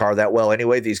inside the car that well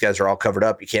anyway. These guys are all covered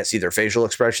up. You can't see their facial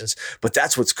expressions, but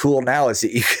that's what's cool now is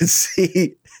that you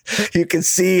can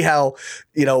see how,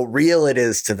 real it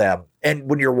is to them. And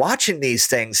when you're watching these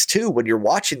things too, when you're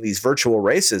watching these virtual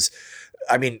races,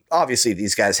 I mean, obviously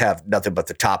these guys have nothing but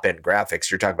the top end graphics.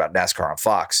 You're talking about NASCAR on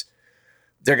Fox.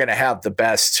 They're going to have the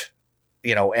best,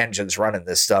 engines running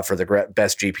this stuff or the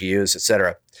best GPUs, et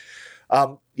cetera.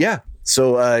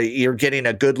 So you're getting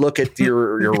a good look at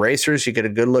your racers. You get a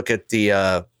good look at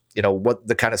the, what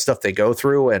the kind of stuff they go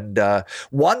through. And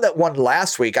one that won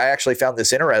last week, I actually found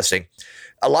this interesting.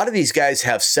 A lot of these guys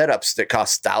have setups that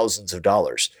cost thousands of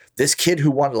dollars. This kid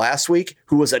who won last week,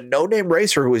 who was a no-name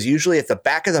racer, who was usually at the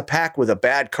back of the pack with a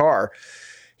bad car,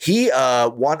 he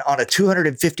won on a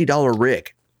 $250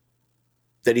 rig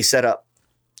that he set up.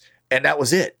 And that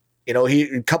was it. He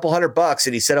a couple $100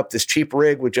 and he set up this cheap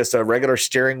rig with just a regular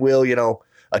steering wheel,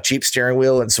 a cheap steering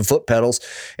wheel and some foot pedals.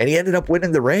 And he ended up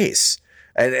winning the race.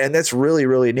 And that's really,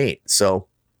 really neat. So,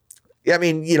 I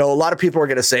mean, a lot of people are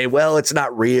going to say, well, it's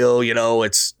not real.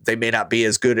 They may not be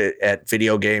as good at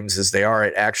video games as they are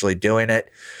at actually doing it.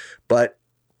 But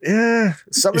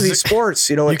some of these sports,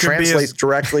 it translates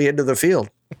directly into the field.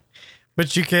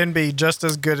 But you can be just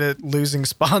as good at losing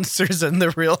sponsors in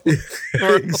the real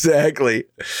world. Exactly.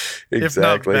 If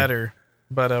not better.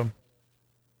 But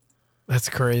that's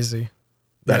crazy.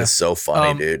 That is so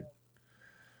funny, dude.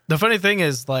 The funny thing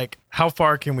is, how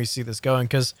far can we see this going?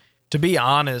 Because to be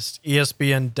honest,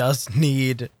 ESPN does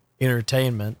need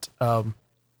entertainment.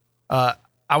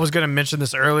 I was going to mention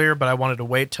this earlier, but I wanted to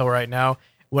wait till right now.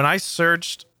 When I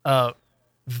searched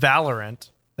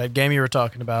Valorant, that game you were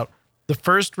talking about, the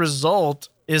first result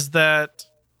is that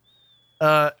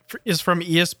is from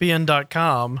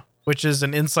ESPN.com, which is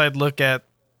an inside look at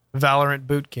Valorant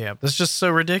boot camp. That's just so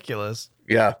ridiculous.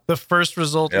 Yeah. The first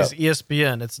result is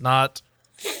ESPN. It's not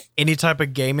any type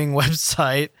of gaming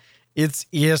website. It's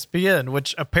ESPN,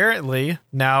 which apparently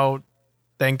now,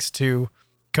 thanks to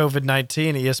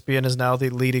COVID-19, ESPN is now the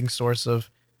leading source of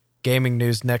gaming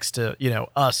news next to,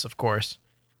 us, of course.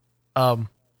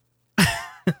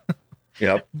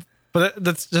 Yep. But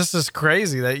that's just as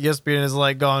crazy that ESPN is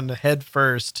like gone head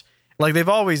first. Like they've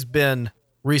always been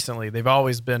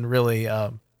really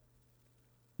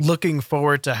looking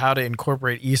forward to how to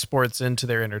incorporate esports into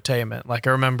their entertainment. Like I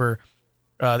remember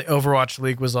the Overwatch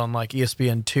League was on like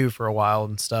ESPN2 for a while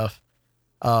and stuff.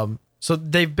 So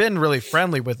they've been really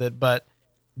friendly with it, but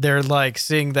they're like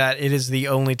seeing that it is the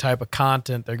only type of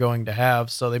content they're going to have.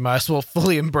 So they might as well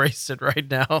fully embrace it right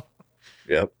now.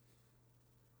 Yep.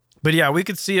 But yeah, we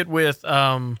could see it with,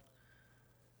 I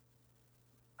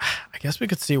guess we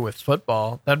could see it with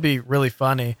football. That'd be really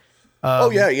funny.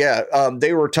 Yeah.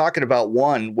 They were talking about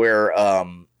one where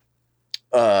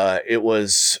it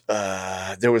was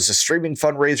there was a streaming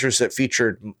fundraisers that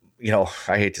featured,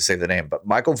 I hate to say the name, but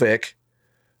Michael Vick,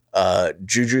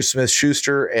 Juju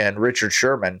Smith-Schuster, and Richard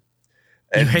Sherman.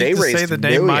 And you hate they to raised say the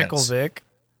millions. name Michael Vick?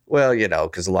 Well,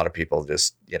 because a lot of people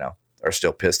just, are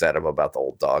still pissed at him about the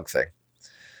old dog thing.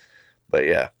 But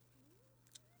yeah.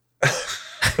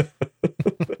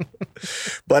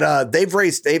 But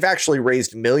they've actually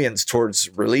raised millions towards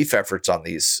relief efforts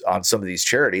on some of these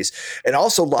charities. And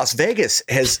also Las Vegas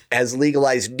has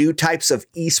legalized new types of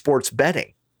esports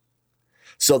betting.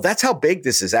 So that's how big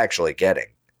this is actually getting.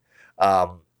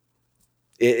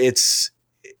 It's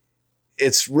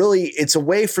a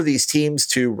way for these teams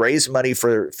to raise money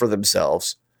for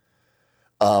themselves.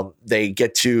 They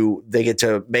get to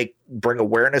bring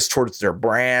awareness towards their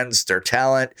brands, their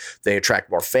talent. They attract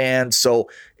more fans. So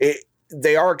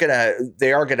they are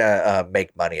gonna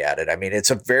make money at it. I mean,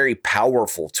 it's a very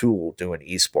powerful tool doing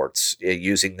esports,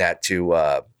 using that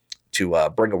to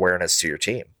bring awareness to your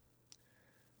team.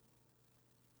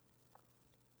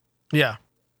 Yeah.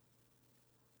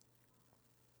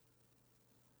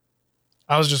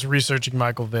 I was just researching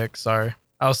Michael Vick. Sorry.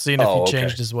 I was seeing if he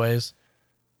changed his ways.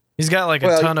 He's got like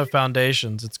a ton of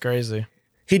foundations. It's crazy.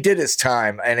 He did his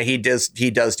time, and he does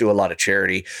do a lot of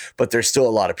charity, but there's still a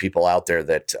lot of people out there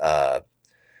that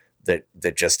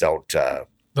just don't. The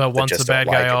once a bad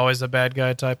guy, always a bad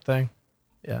guy type thing.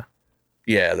 Yeah.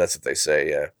 Yeah, that's what they say.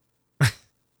 Yeah.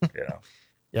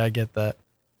 Yeah, I get that.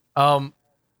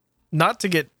 Not to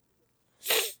get.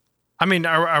 I mean,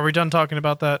 are we done talking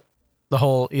about that? The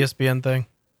whole ESPN thing?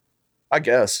 I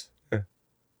guess.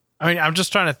 I mean, I'm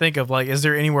just trying to think of like, is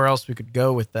there anywhere else we could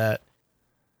go with that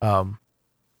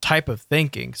type of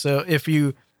thinking? So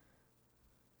the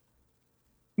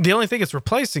only thing it's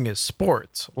replacing is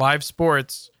sports, live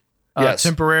sports, yes.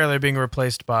 Temporarily being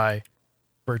replaced by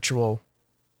virtual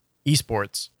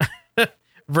esports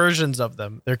versions of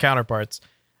them, their counterparts.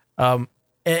 And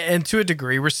to a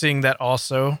degree, we're seeing that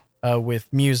also with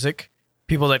music.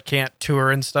 People that can't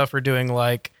tour and stuff are doing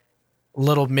like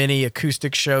little mini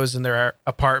acoustic shows in their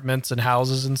apartments and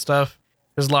houses and stuff.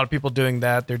 There's a lot of people doing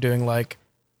that. They're doing like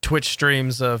Twitch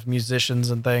streams of musicians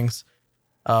and things.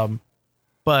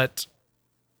 But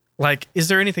like, is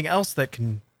there anything else that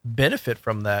can benefit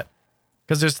from that?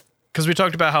 Because we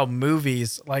talked about how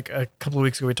movies, like a couple of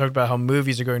weeks ago, we talked about how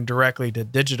movies are going directly to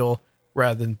digital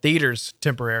rather than theaters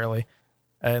temporarily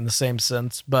in the same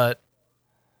sense. But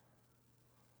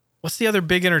what's the other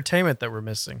big entertainment that we're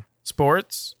missing?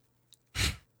 Sports?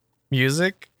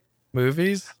 Music?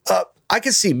 Movies? I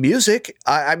could see music.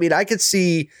 I mean, I could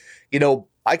see, if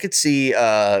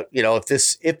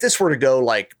this were to go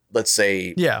like, let's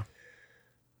say,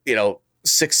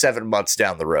 6-7 months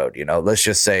down the road, let's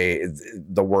just say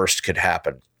the worst could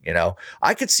happen.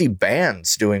 I could see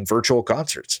bands doing virtual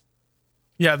concerts.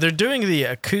 Yeah. They're doing the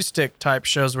acoustic type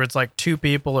shows where it's like two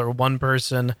people or one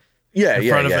person in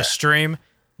front of a stream.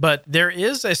 But there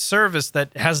is a service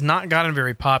that has not gotten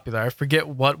very popular. I forget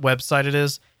what website it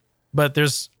is, but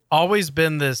there's always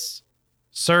been this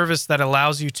service that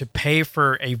allows you to pay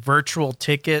for a virtual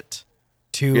ticket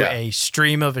to a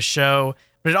stream of a show.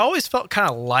 But it always felt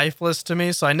kind of lifeless to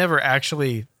me, so I never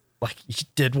actually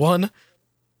did one.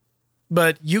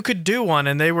 But you could do one,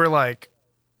 and they were like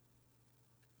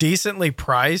decently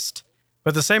priced.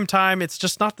 But at the same time, it's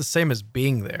just not the same as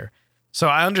being there. So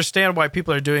I understand why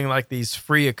people are doing like these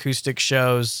free acoustic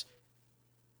shows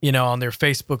on their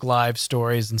Facebook Live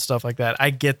stories and stuff like that.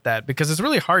 I get that because it's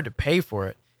really hard to pay for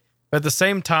it. But at the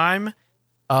same time,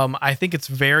 I think it's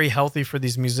very healthy for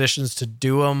these musicians to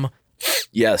do them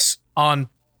Yes. on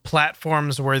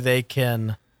platforms where they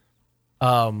can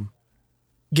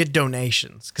get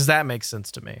donations, because that makes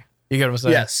sense to me. You get what I'm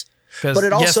saying? Yes. Because But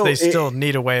it also- they still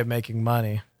need a way of making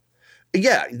money.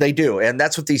 Yeah, they do. And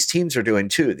that's what these teams are doing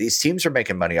too. These teams are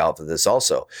making money off of this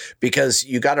also, because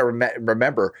you got to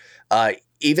remember,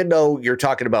 even though you're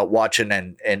talking about watching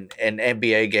an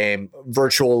NBA game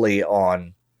virtually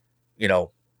on,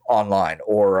 online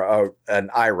or an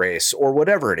iRace or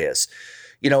whatever it is,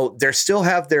 they still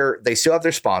have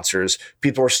their sponsors.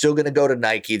 People are still going to go to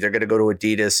Nike. They're going to go to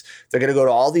Adidas. They're going to go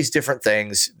to all these different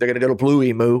things. They're going to go to Blue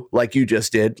Emu, like you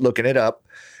just did, looking it up.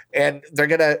 And they're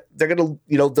gonna,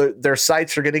 their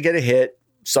sites are gonna get a hit.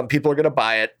 Some people are gonna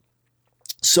buy it.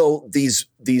 So these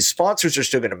sponsors are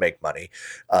still gonna make money.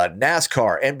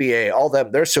 NASCAR, NBA, all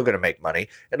them, they're still gonna make money,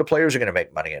 and the players are gonna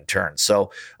make money in turn.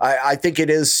 So I think it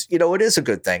is, it is a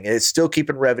good thing. It's still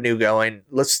keeping revenue going.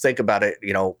 Let's think about it,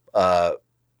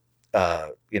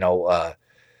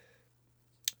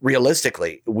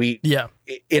 realistically.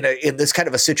 In this kind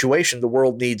of a situation, the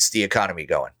world needs the economy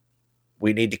going.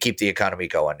 We need to keep the economy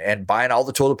going, and buying all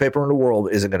the toilet paper in the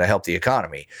world isn't going to help the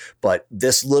economy. But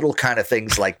this little kind of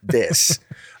things like this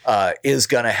is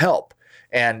going to help.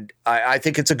 And I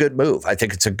think it's a good move. I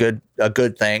think it's a good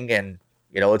thing. And,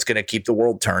 it's going to keep the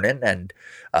world turning and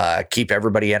keep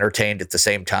everybody entertained at the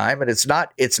same time. And it's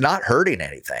not hurting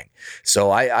anything. So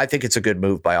I think it's a good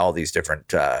move by all these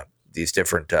different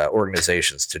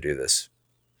organizations to do this.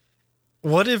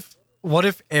 What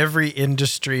if every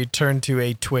industry turned to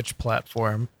a Twitch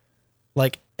platform?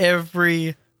 Like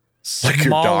every smallest... Like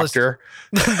your doctor?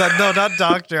 No, not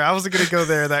doctor. I wasn't going to go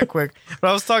there that quick.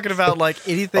 But I was talking about like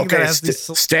anything that has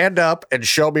these... Stand up and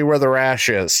show me where the rash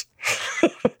is.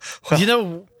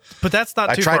 But that's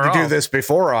not too far I tried to do off. this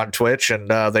before on Twitch, and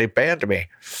they banned me.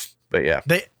 But yeah.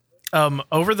 They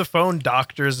over the phone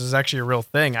doctors is actually a real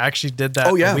thing. I actually did that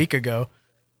a week ago.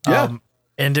 Yeah.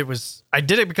 And I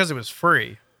did it because it was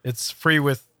free. It's free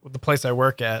with the place I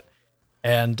work at.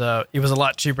 And it was a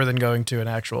lot cheaper than going to an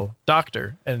actual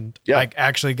doctor. And I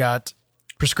actually got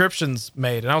prescriptions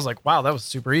made. And I was like, wow, that was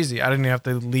super easy. I didn't even have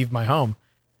to leave my home.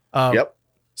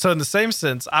 So in the same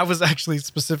sense, I was actually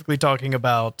specifically talking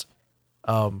about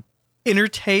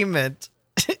entertainment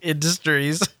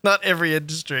industries, not every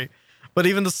industry, but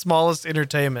even the smallest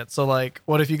entertainment. So like,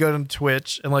 what if you go to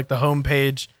Twitch and like the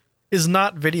homepage is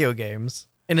not video games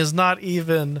and is not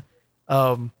even...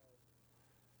 what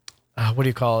do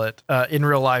you call it? In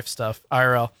real life stuff,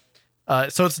 IRL.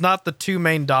 So it's not the two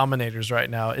main dominators right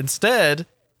now. Instead,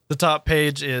 the top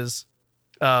page is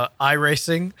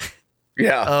iRacing.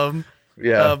 A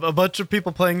bunch of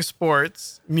people playing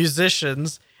sports,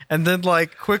 musicians, and then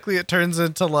like quickly it turns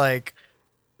into like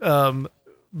Bozo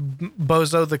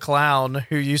the Clown,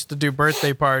 who used to do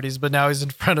birthday parties, but now he's in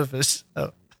front of his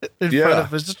front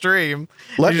of his stream.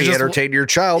 Let me entertain your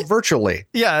child virtually.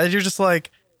 Yeah, and you're just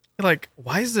like,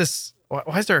 why is this?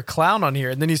 Why is there a clown on here?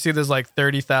 And then you see there's like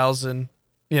 30,000,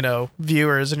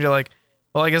 viewers, and you're like,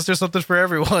 well, I guess there's something for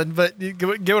everyone. But you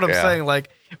get what I'm saying? Like,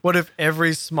 what if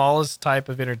every smallest type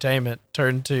of entertainment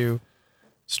turned to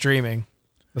streaming?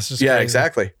 That's just crazy.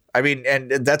 Exactly. I mean,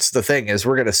 and that's the thing is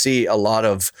we're going to see a lot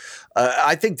of.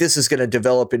 I think this is going to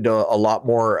develop into a lot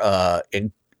more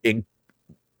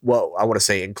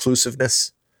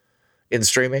inclusiveness in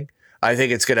streaming. I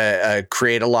think it's going to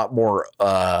create a lot more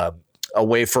a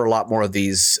way for a lot more of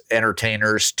these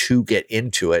entertainers to get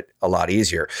into it a lot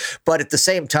easier. But at the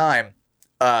same time,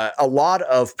 a lot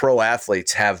of pro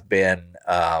athletes have been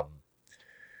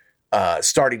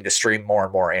starting to stream more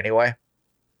and more anyway.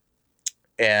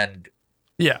 And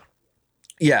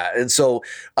and so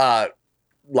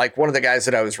like one of the guys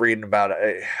that I was reading about,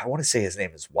 I want to say his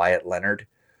name is Wyatt Leonard,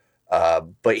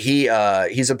 but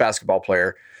he's a basketball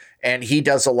player, and he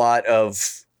does a lot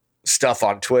of stuff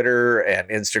on Twitter and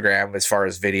Instagram as far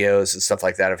as videos and stuff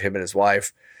like that of him and his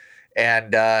wife.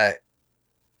 And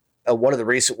one of the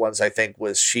recent ones, I think,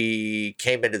 was she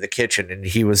came into the kitchen and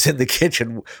he was in the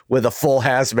kitchen with a full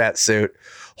hazmat suit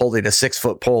holding a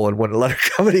 6-foot pole and wouldn't let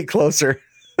her come any closer.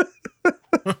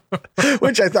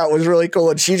 Which I thought was really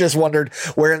cool. And she just wondered,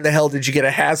 where in the hell did you get a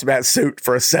hazmat suit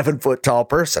for a 7-foot tall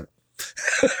person?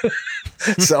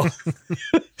 So,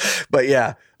 but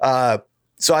yeah.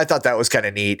 So I thought that was kind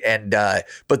of neat. And,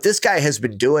 but this guy has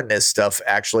been doing this stuff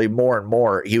actually more and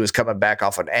more. He was coming back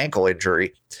off an ankle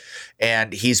injury,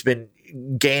 and he's been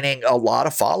gaining a lot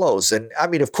of follows. And I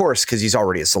mean, of course, because he's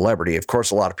already a celebrity, of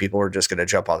course, a lot of people are just going to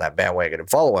jump on that bandwagon and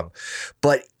follow him.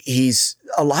 But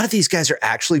a lot of these guys are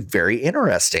actually very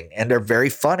interesting and they're very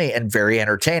funny and very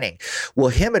entertaining. Well,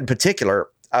 him in particular,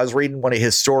 I was reading one of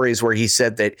his stories where he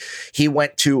said that he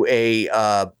went to it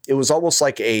was almost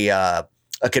like a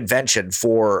convention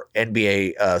for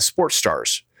NBA sports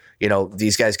stars. You know,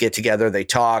 these guys get together, they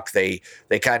talk, they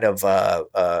kind of,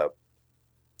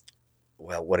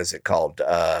 what is it called?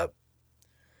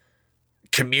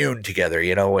 Commune together,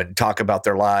 you know, and talk about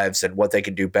their lives and what they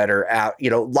can do better.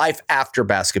 Life after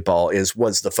basketball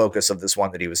was the focus of this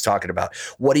one that he was talking about.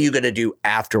 What are you going to do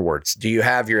afterwards? Do you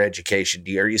have your education?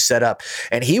 Are you set up?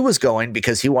 And he was going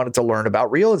because he wanted to learn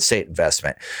about real estate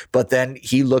investment. But then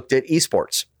he looked at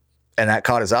esports and that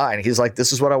caught his eye. And he's like,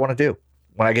 this is what I want to do.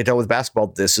 When I get done with basketball,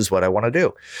 this is what I want to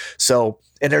do. So,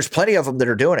 and there's plenty of them that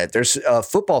are doing it. There's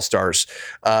football stars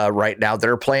right now that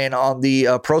are playing on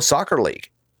the Pro Soccer League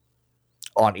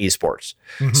on esports.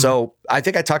 Mm-hmm. So I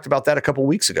think I talked about that a couple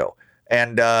weeks ago.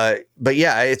 And, but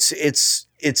yeah, it's,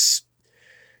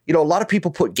 you know, a lot of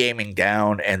people put gaming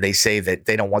down and they say that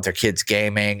they don't want their kids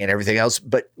gaming and everything else.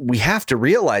 But we have to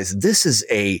realize this is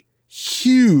a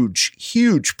huge,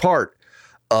 huge part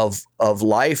of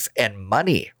life and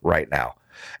money right now.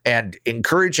 And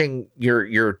encouraging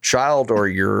your child or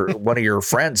one of your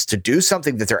friends to do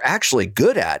something that they're actually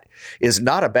good at is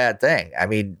not a bad thing. I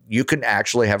mean, you can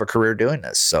actually have a career doing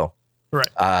this. So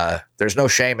right. There's no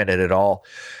shame in it at all.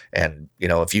 And, you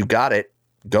know, if you got it,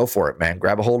 go for it, man.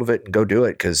 Grab a hold of it and go do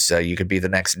it because you could be the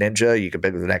next Ninja. You could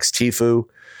be the next Tfue,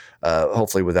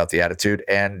 hopefully without the attitude.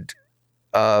 And,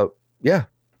 yeah,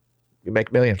 you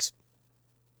make millions.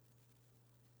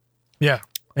 Yeah.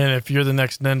 And if you're the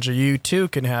next Ninja, you too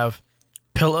can have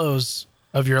pillows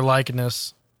of your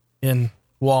likeness in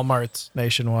Walmarts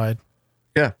nationwide.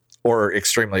 Yeah. Or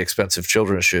extremely expensive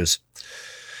children's shoes.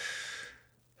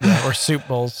 Yeah, or soup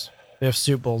bowls. They have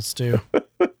soup bowls too.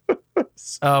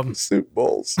 Soup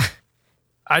bowls.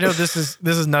 I know this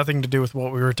is nothing to do with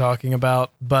what we were talking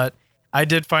about, but I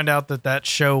did find out that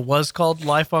show was called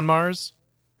Life on Mars.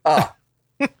 Ah.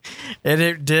 And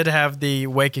it did have the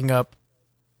waking up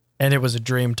and it was a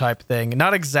dream type thing.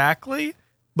 Not exactly,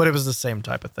 but it was the same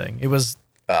type of thing. It was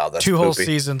two whole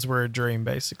seasons were a dream,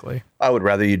 basically. I would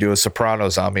rather you do a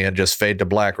Sopranos on me and just fade to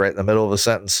black right in the middle of a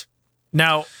sentence.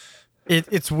 Now,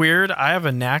 it's weird. I have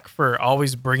a knack for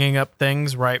always bringing up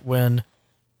things right when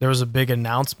there was a big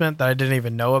announcement that I didn't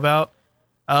even know about.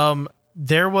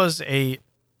 There was an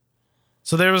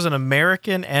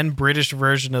American and British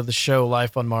version of the show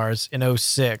Life on Mars in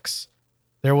 2006.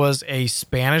 There was a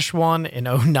Spanish one in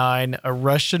 2009, a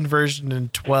Russian version in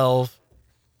 2012,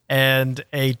 and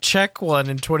a Czech one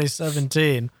in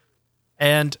 2017.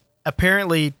 And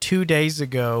apparently 2 days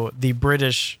ago, the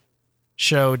British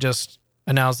show just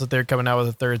announced that they're coming out with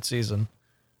a third season.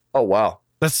 Oh, wow.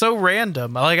 That's so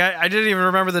random. Like, I didn't even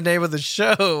remember the name of the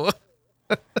show.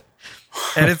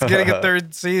 And it's getting a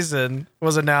third season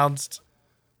was announced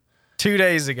 2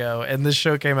 days ago, and this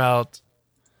show came out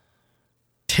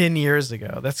 10 years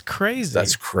ago. That's crazy.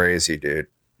 That's crazy, dude.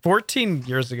 14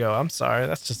 years ago. I'm sorry.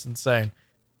 That's just insane.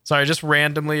 Sorry, just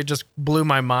randomly, it just blew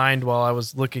my mind while I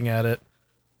was looking at it.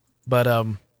 But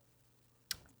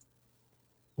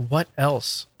what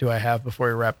else do I have before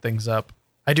we wrap things up?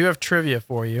 I do have trivia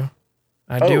for you.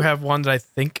 I do have one that I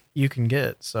think you can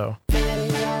get, so.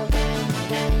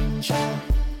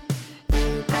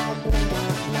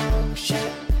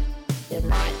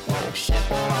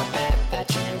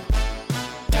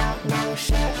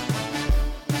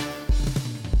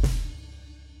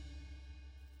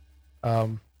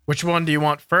 Which one do you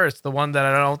want first? The one that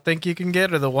I don't think you can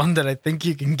get or the one that I think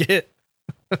you can get?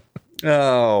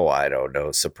 Oh, I don't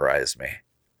know. Surprise me.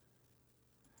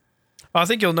 I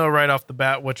think you'll know right off the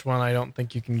bat which one I don't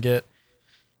think you can get.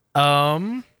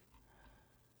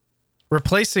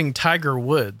 Replacing Tiger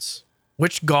Woods,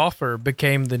 which golfer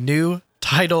became the new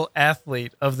title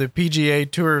athlete of the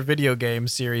PGA Tour video game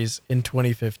series in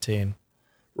 2015?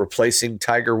 Replacing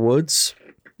Tiger Woods?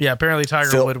 Yeah, apparently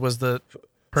Tiger Woods was the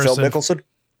person. Phil Mickelson?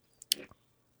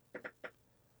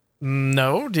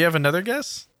 No. Do you have another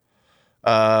guess?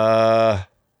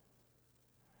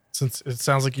 Since it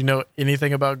sounds like you know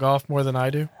anything about golf more than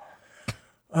I do.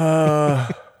 No,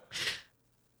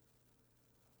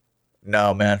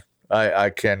 man.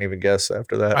 I can't even guess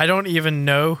after that. I don't even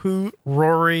know who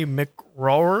Rory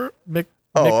McIlroy.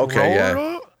 Okay,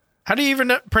 yeah. How do you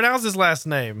even pronounce his last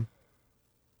name?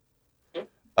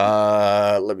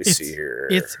 Let me see here.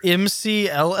 It's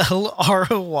McIlroy.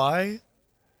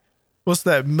 What's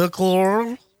that?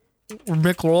 McIlroy?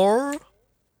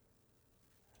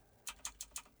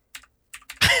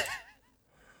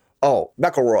 Oh,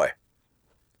 McElroy.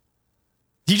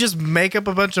 Do you just make up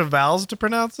a bunch of vowels to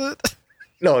pronounce it?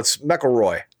 No, it's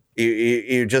McElroy.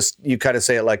 You kind of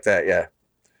say it like that, yeah.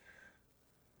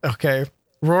 Okay.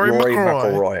 Rory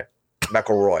McIlroy.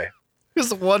 McElroy.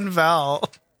 Just one vowel.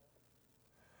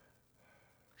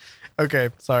 Okay,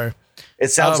 sorry. It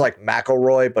sounds like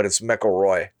McElroy, but it's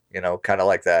McElroy. Kind of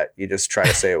like that. You just try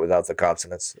to say it without the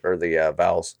consonants or the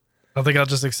vowels. I think I'll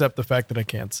just accept the fact that I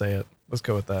can't say it. Let's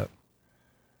go with that.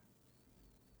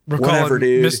 Whatever,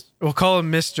 dude. We'll call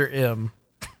him Mr. M.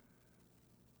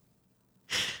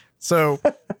 So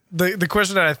the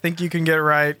question that I think you can get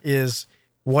right is,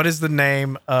 what is the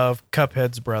name of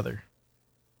Cuphead's brother?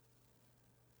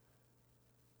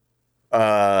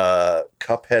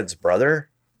 Cuphead's brother?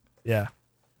 Yeah.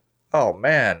 Oh,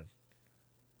 man.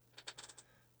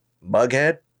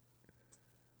 Mughead?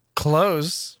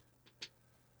 Close.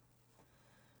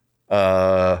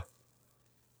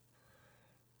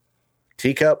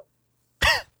 Teacup?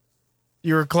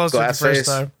 You were closer the first Glassface?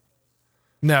 time.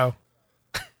 No.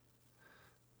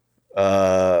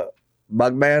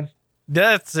 Mugman?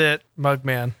 That's it.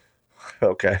 Mugman.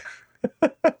 Okay.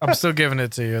 I'm still giving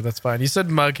it to you. That's fine. You said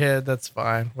Mughead. That's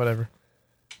fine. Whatever.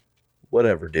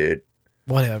 Whatever, dude.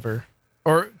 Whatever.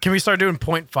 Or can we start doing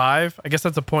 0.5? I guess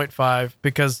that's a 0.5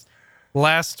 because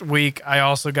last week I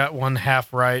also got one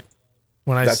half right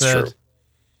when That's true.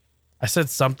 I said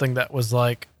something that was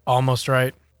like almost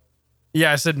right.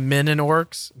 Yeah, I said men and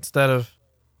orcs instead of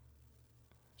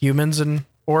humans and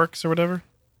orcs or whatever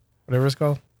it's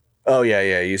called. Oh,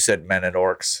 yeah. You said men and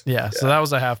orcs. Yeah, so that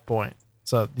was a half point.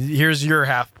 So here's your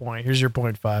half point. Here's your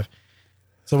 0.5.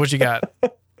 So what you got?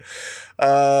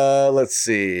 Let's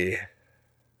see.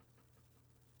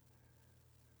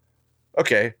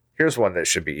 Okay, here's one that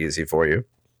should be easy for you.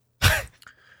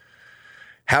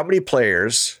 How many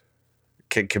players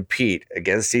can compete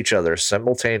against each other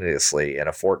simultaneously in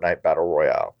a Fortnite Battle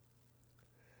Royale?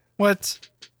 What?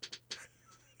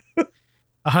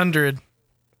 100.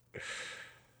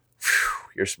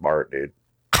 You're smart, dude.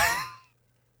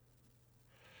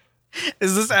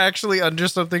 Is this actually under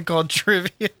something called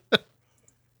trivia?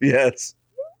 Yes.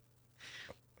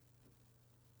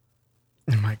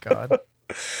 Oh my God.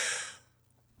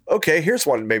 Okay, here's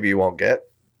one maybe you won't get.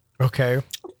 Okay.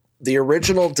 The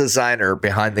original designer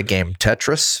behind the game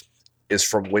Tetris is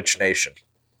from which nation?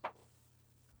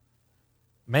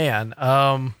 Man,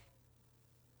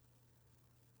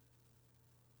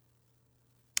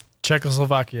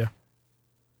 Czechoslovakia.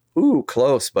 Ooh,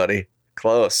 close, buddy.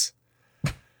 Close.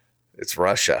 It's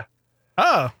Russia.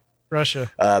 Oh,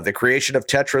 Russia. The creation of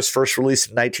Tetris, first released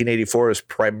in 1984, is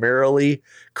primarily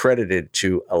credited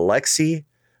to Alexei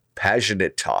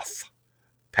Pajitnov.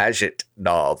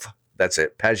 That's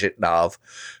it, Pajitnov,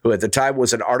 who at the time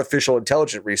was an artificial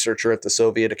intelligence researcher at the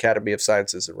Soviet Academy of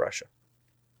Sciences in Russia.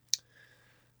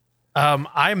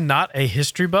 I'm not a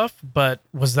history buff, but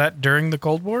was that during the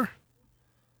Cold War?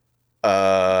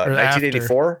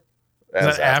 1984? Is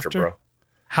that after? bro.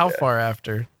 How far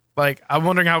after? Like, I'm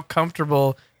wondering how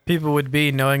comfortable people would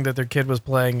be knowing that their kid was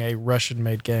playing a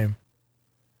Russian-made game.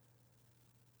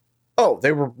 Oh,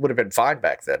 they would have been fine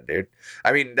back then, dude.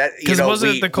 I mean, that Because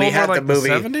wasn't the Cold War like the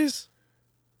 70s?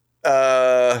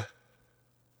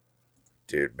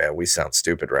 Dude, man, we sound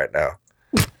stupid right now.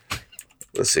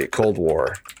 Let's see, Cold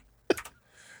War.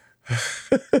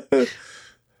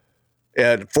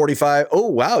 And 45. Oh,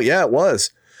 wow. Yeah, it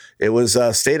was. It was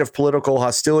a state of political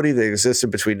hostility that existed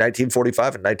between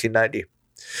 1945 and 1990.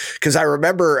 Because I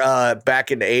remember back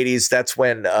in the 80s, that's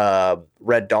when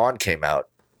Red Dawn came out.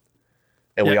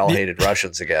 And we all hated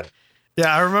Russians again.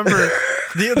 Yeah, I remember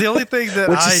the only thing that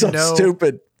Which is so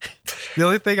stupid. The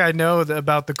only thing I know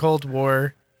about the Cold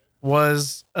War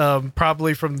was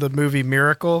probably from the movie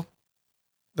Miracle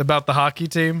about the hockey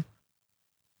team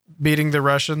beating the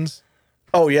Russians.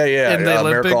 Oh, yeah. In the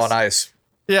Olympics. Miracle on Ice.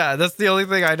 Yeah, that's the only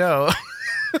thing I know.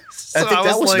 So I think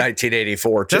that was like,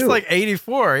 1984 too. That's like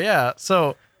 84, yeah.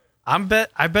 So I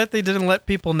bet they didn't let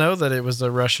people know that it was a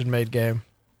Russian-made game.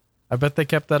 I bet they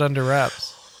kept that under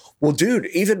wraps. Well, dude,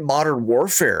 even Modern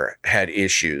Warfare had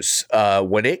issues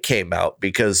when it came out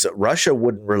because Russia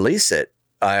wouldn't release it.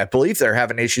 I believe they're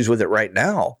having issues with it right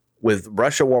now. With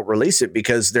Russia won't release it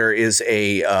because there is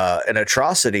an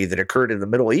atrocity that occurred in the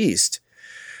Middle East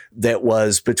that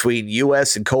was between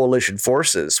U.S. and coalition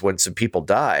forces when some people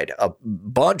died. A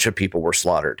bunch of people were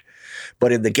slaughtered.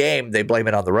 But in the game, they blame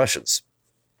it on the Russians.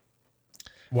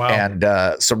 Wow. And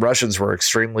some Russians were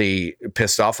extremely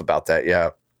pissed off about that. Yeah.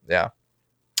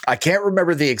 I can't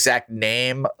remember the exact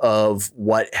name of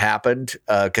what happened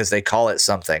because they call it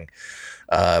something.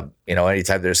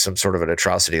 Anytime there's some sort of an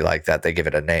atrocity like that, they give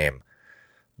it a name.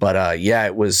 But yeah,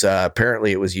 it was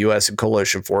apparently it was U.S. and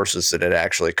coalition forces that had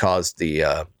actually caused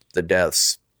the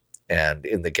deaths, and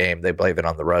in the game they blame it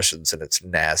on the Russians, and it's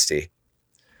nasty.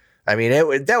 I mean,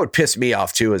 that would piss me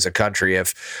off too as a country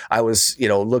if I was,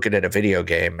 looking at a video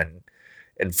game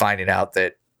and finding out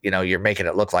that, you're making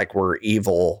it look like we're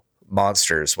evil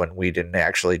monsters when we didn't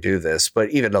actually do this. But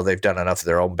even though they've done enough of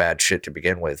their own bad shit to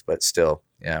begin with, but still,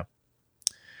 yeah.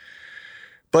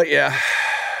 But yeah,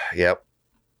 yep.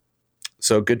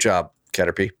 So good job,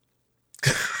 Caterpie.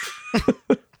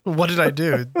 What did I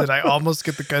do? Did I almost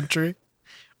get the country?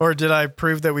 Or did I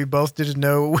prove that we both didn't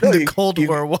know when No, the Cold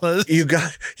War was? You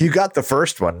got the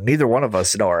first one. Neither one of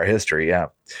us know our history, yeah.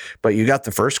 But you got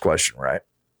the first question right.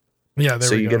 Yeah, there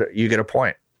so we go. you get a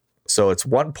point. So it's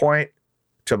 1 point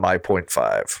to my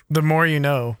 0.5. The more you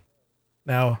know.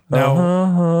 Now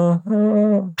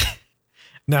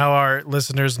now our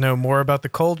listeners know more about the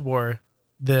Cold War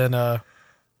than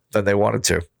they wanted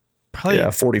to. probably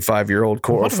 45-year-old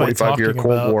What am I 45-year talking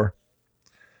Cold about? War.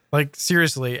 like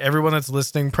seriously, everyone that's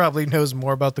listening probably knows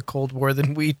more about the Cold War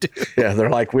than we do. Yeah, they're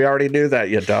like, we already knew that,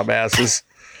 you dumbasses.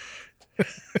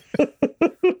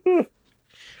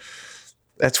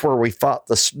 That's where we fought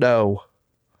the snow.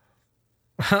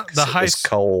 the It was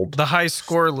cold. The high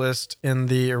score list in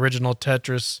the original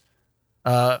Tetris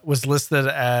was listed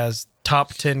as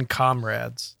top 10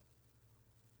 comrades.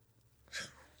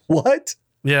 What?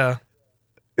 Yeah.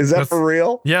 Is that That's- for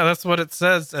real? Yeah, that's what it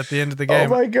says at the end of the Oh game.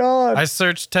 my god. I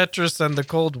searched Tetris and the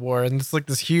Cold War, and it's like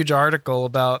this huge article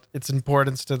about its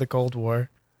importance to the Cold War.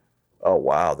 Oh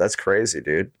wow, that's crazy,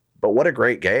 dude. But what a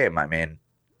great game. I mean,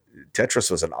 Tetris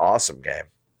was an awesome game.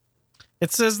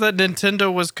 It says that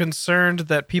Nintendo was concerned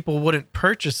that people wouldn't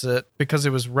purchase it because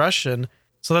it was Russian,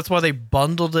 so that's why they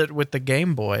bundled it with the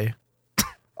Game Boy.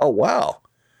 Oh wow.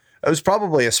 It was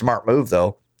probably a smart move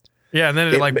though. Yeah, and then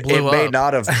it blew may up.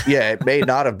 not have it may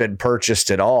not have been purchased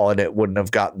at all, and it wouldn't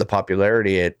have gotten the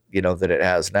popularity that it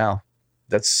has now.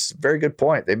 That's a very good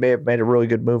point. They may have made a really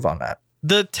good move on that.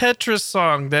 The Tetris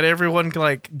song that everyone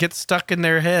gets stuck in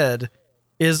their head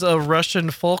is a Russian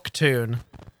folk tune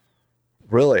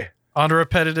Really? on a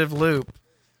repetitive loop.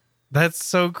 That's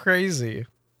so crazy.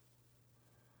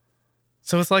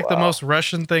 So it's like the Wow. most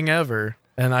Russian thing ever,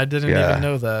 and I didn't Yeah. even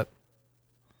know that.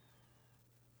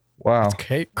 Wow.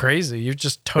 Okay, crazy. You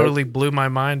just totally blew my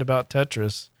mind about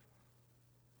Tetris.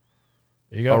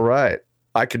 There you go. All right.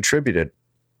 I contributed.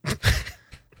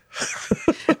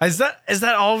 Is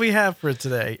that all we have for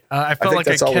today? I I felt think like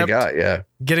I that's all we kept got. Yeah.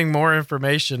 getting more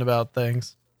information about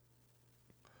things.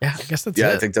 Yeah, I guess that's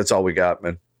Yeah, it. I think that's all we got,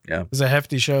 man. Yeah. It's a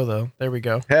hefty show, though. There we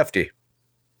go. Hefty.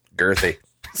 Girthy.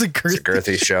 It's a It's a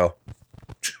girthy show.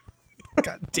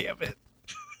 God damn it.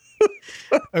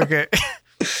 Okay.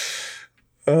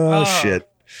 Oh, Oh. shit.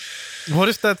 What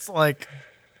if that's like,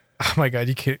 oh my God,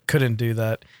 you couldn't do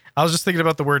that. I was just thinking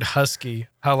about the word husky.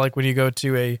 How when you go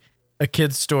to a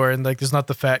kid's store and there's not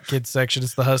the fat kids section,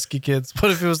 it's the husky kids.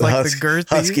 What if it was the girthy?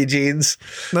 Husky jeans.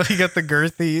 No, you got the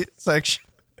girthy section.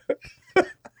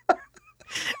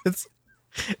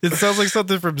 It sounds like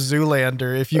something from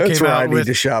Zoolander. If you That's came where I out need with,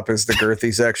 to shop is the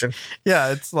girthy section.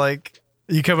 yeah, it's like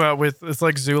you come out with, it's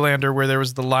like Zoolander where there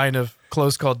was the line of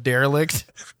clothes called Derelict.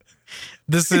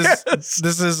 This is Yes.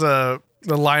 the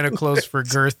line of clothes for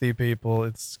girthy people.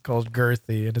 It's called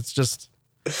girthy, and it's just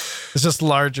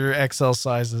larger XL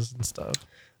sizes and stuff.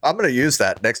 I'm going to use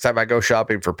that next time I go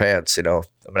shopping for pants. I'm going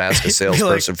to ask a Be like,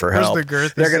 salesperson for "Where's help. the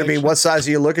girthy They're going to be, section?" what size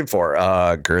are you looking for?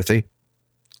 Girthy.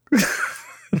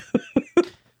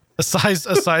 A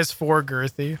size 4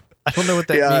 girthy. I don't know what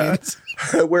that Yeah. means.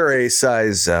 We're a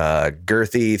size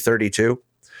girthy 32.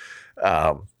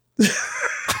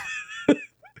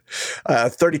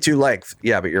 32 length.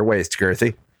 Yeah, but your waist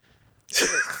girthy.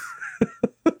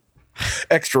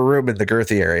 Extra room in the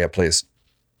girthy area, please.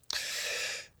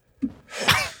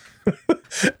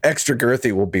 Extra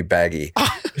girthy will be baggy.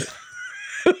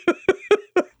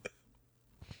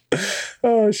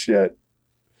 Oh, shit.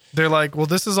 They're like, well,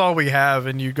 this is all we have,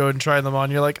 and you go and try them on.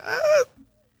 You're like,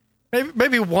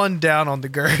 maybe one down on the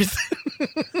girth.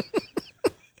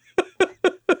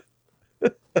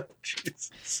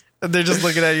 Jesus. And they're just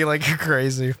looking at you like you're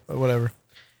crazy, but whatever.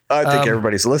 I think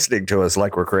everybody's listening to us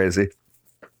like we're crazy.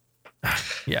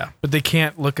 Yeah, but they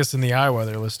can't look us in the eye while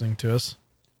they're listening to us,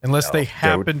 unless No, they they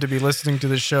happen to be listening to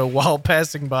the show while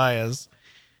passing by us.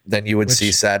 Then you would Which-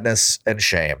 see sadness and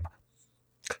shame.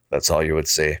 That's all you would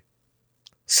see.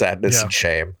 Sadness Yeah. and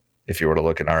shame if you were to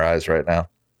look in our eyes right now.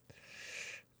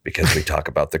 Because we talk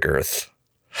about the girth.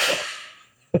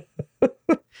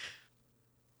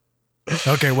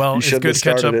 Okay, well, You it's shouldn't good have to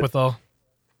catch started up it. with all.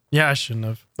 Yeah, I shouldn't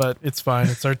have, but it's fine.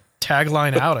 It's our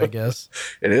tagline out, I guess.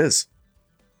 It is.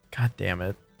 God damn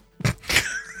it.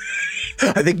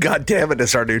 I think "God damn it"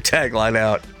 is our new tagline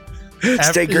out.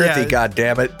 Stay girthy, yeah. God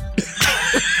damn it.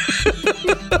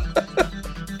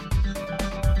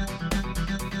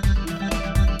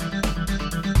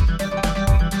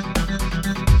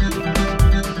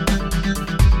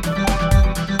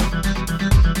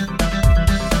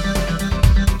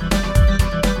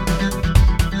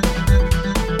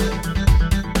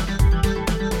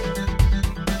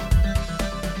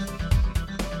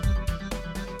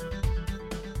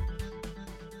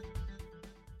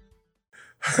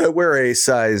 We're a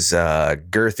size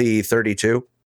girthy 32.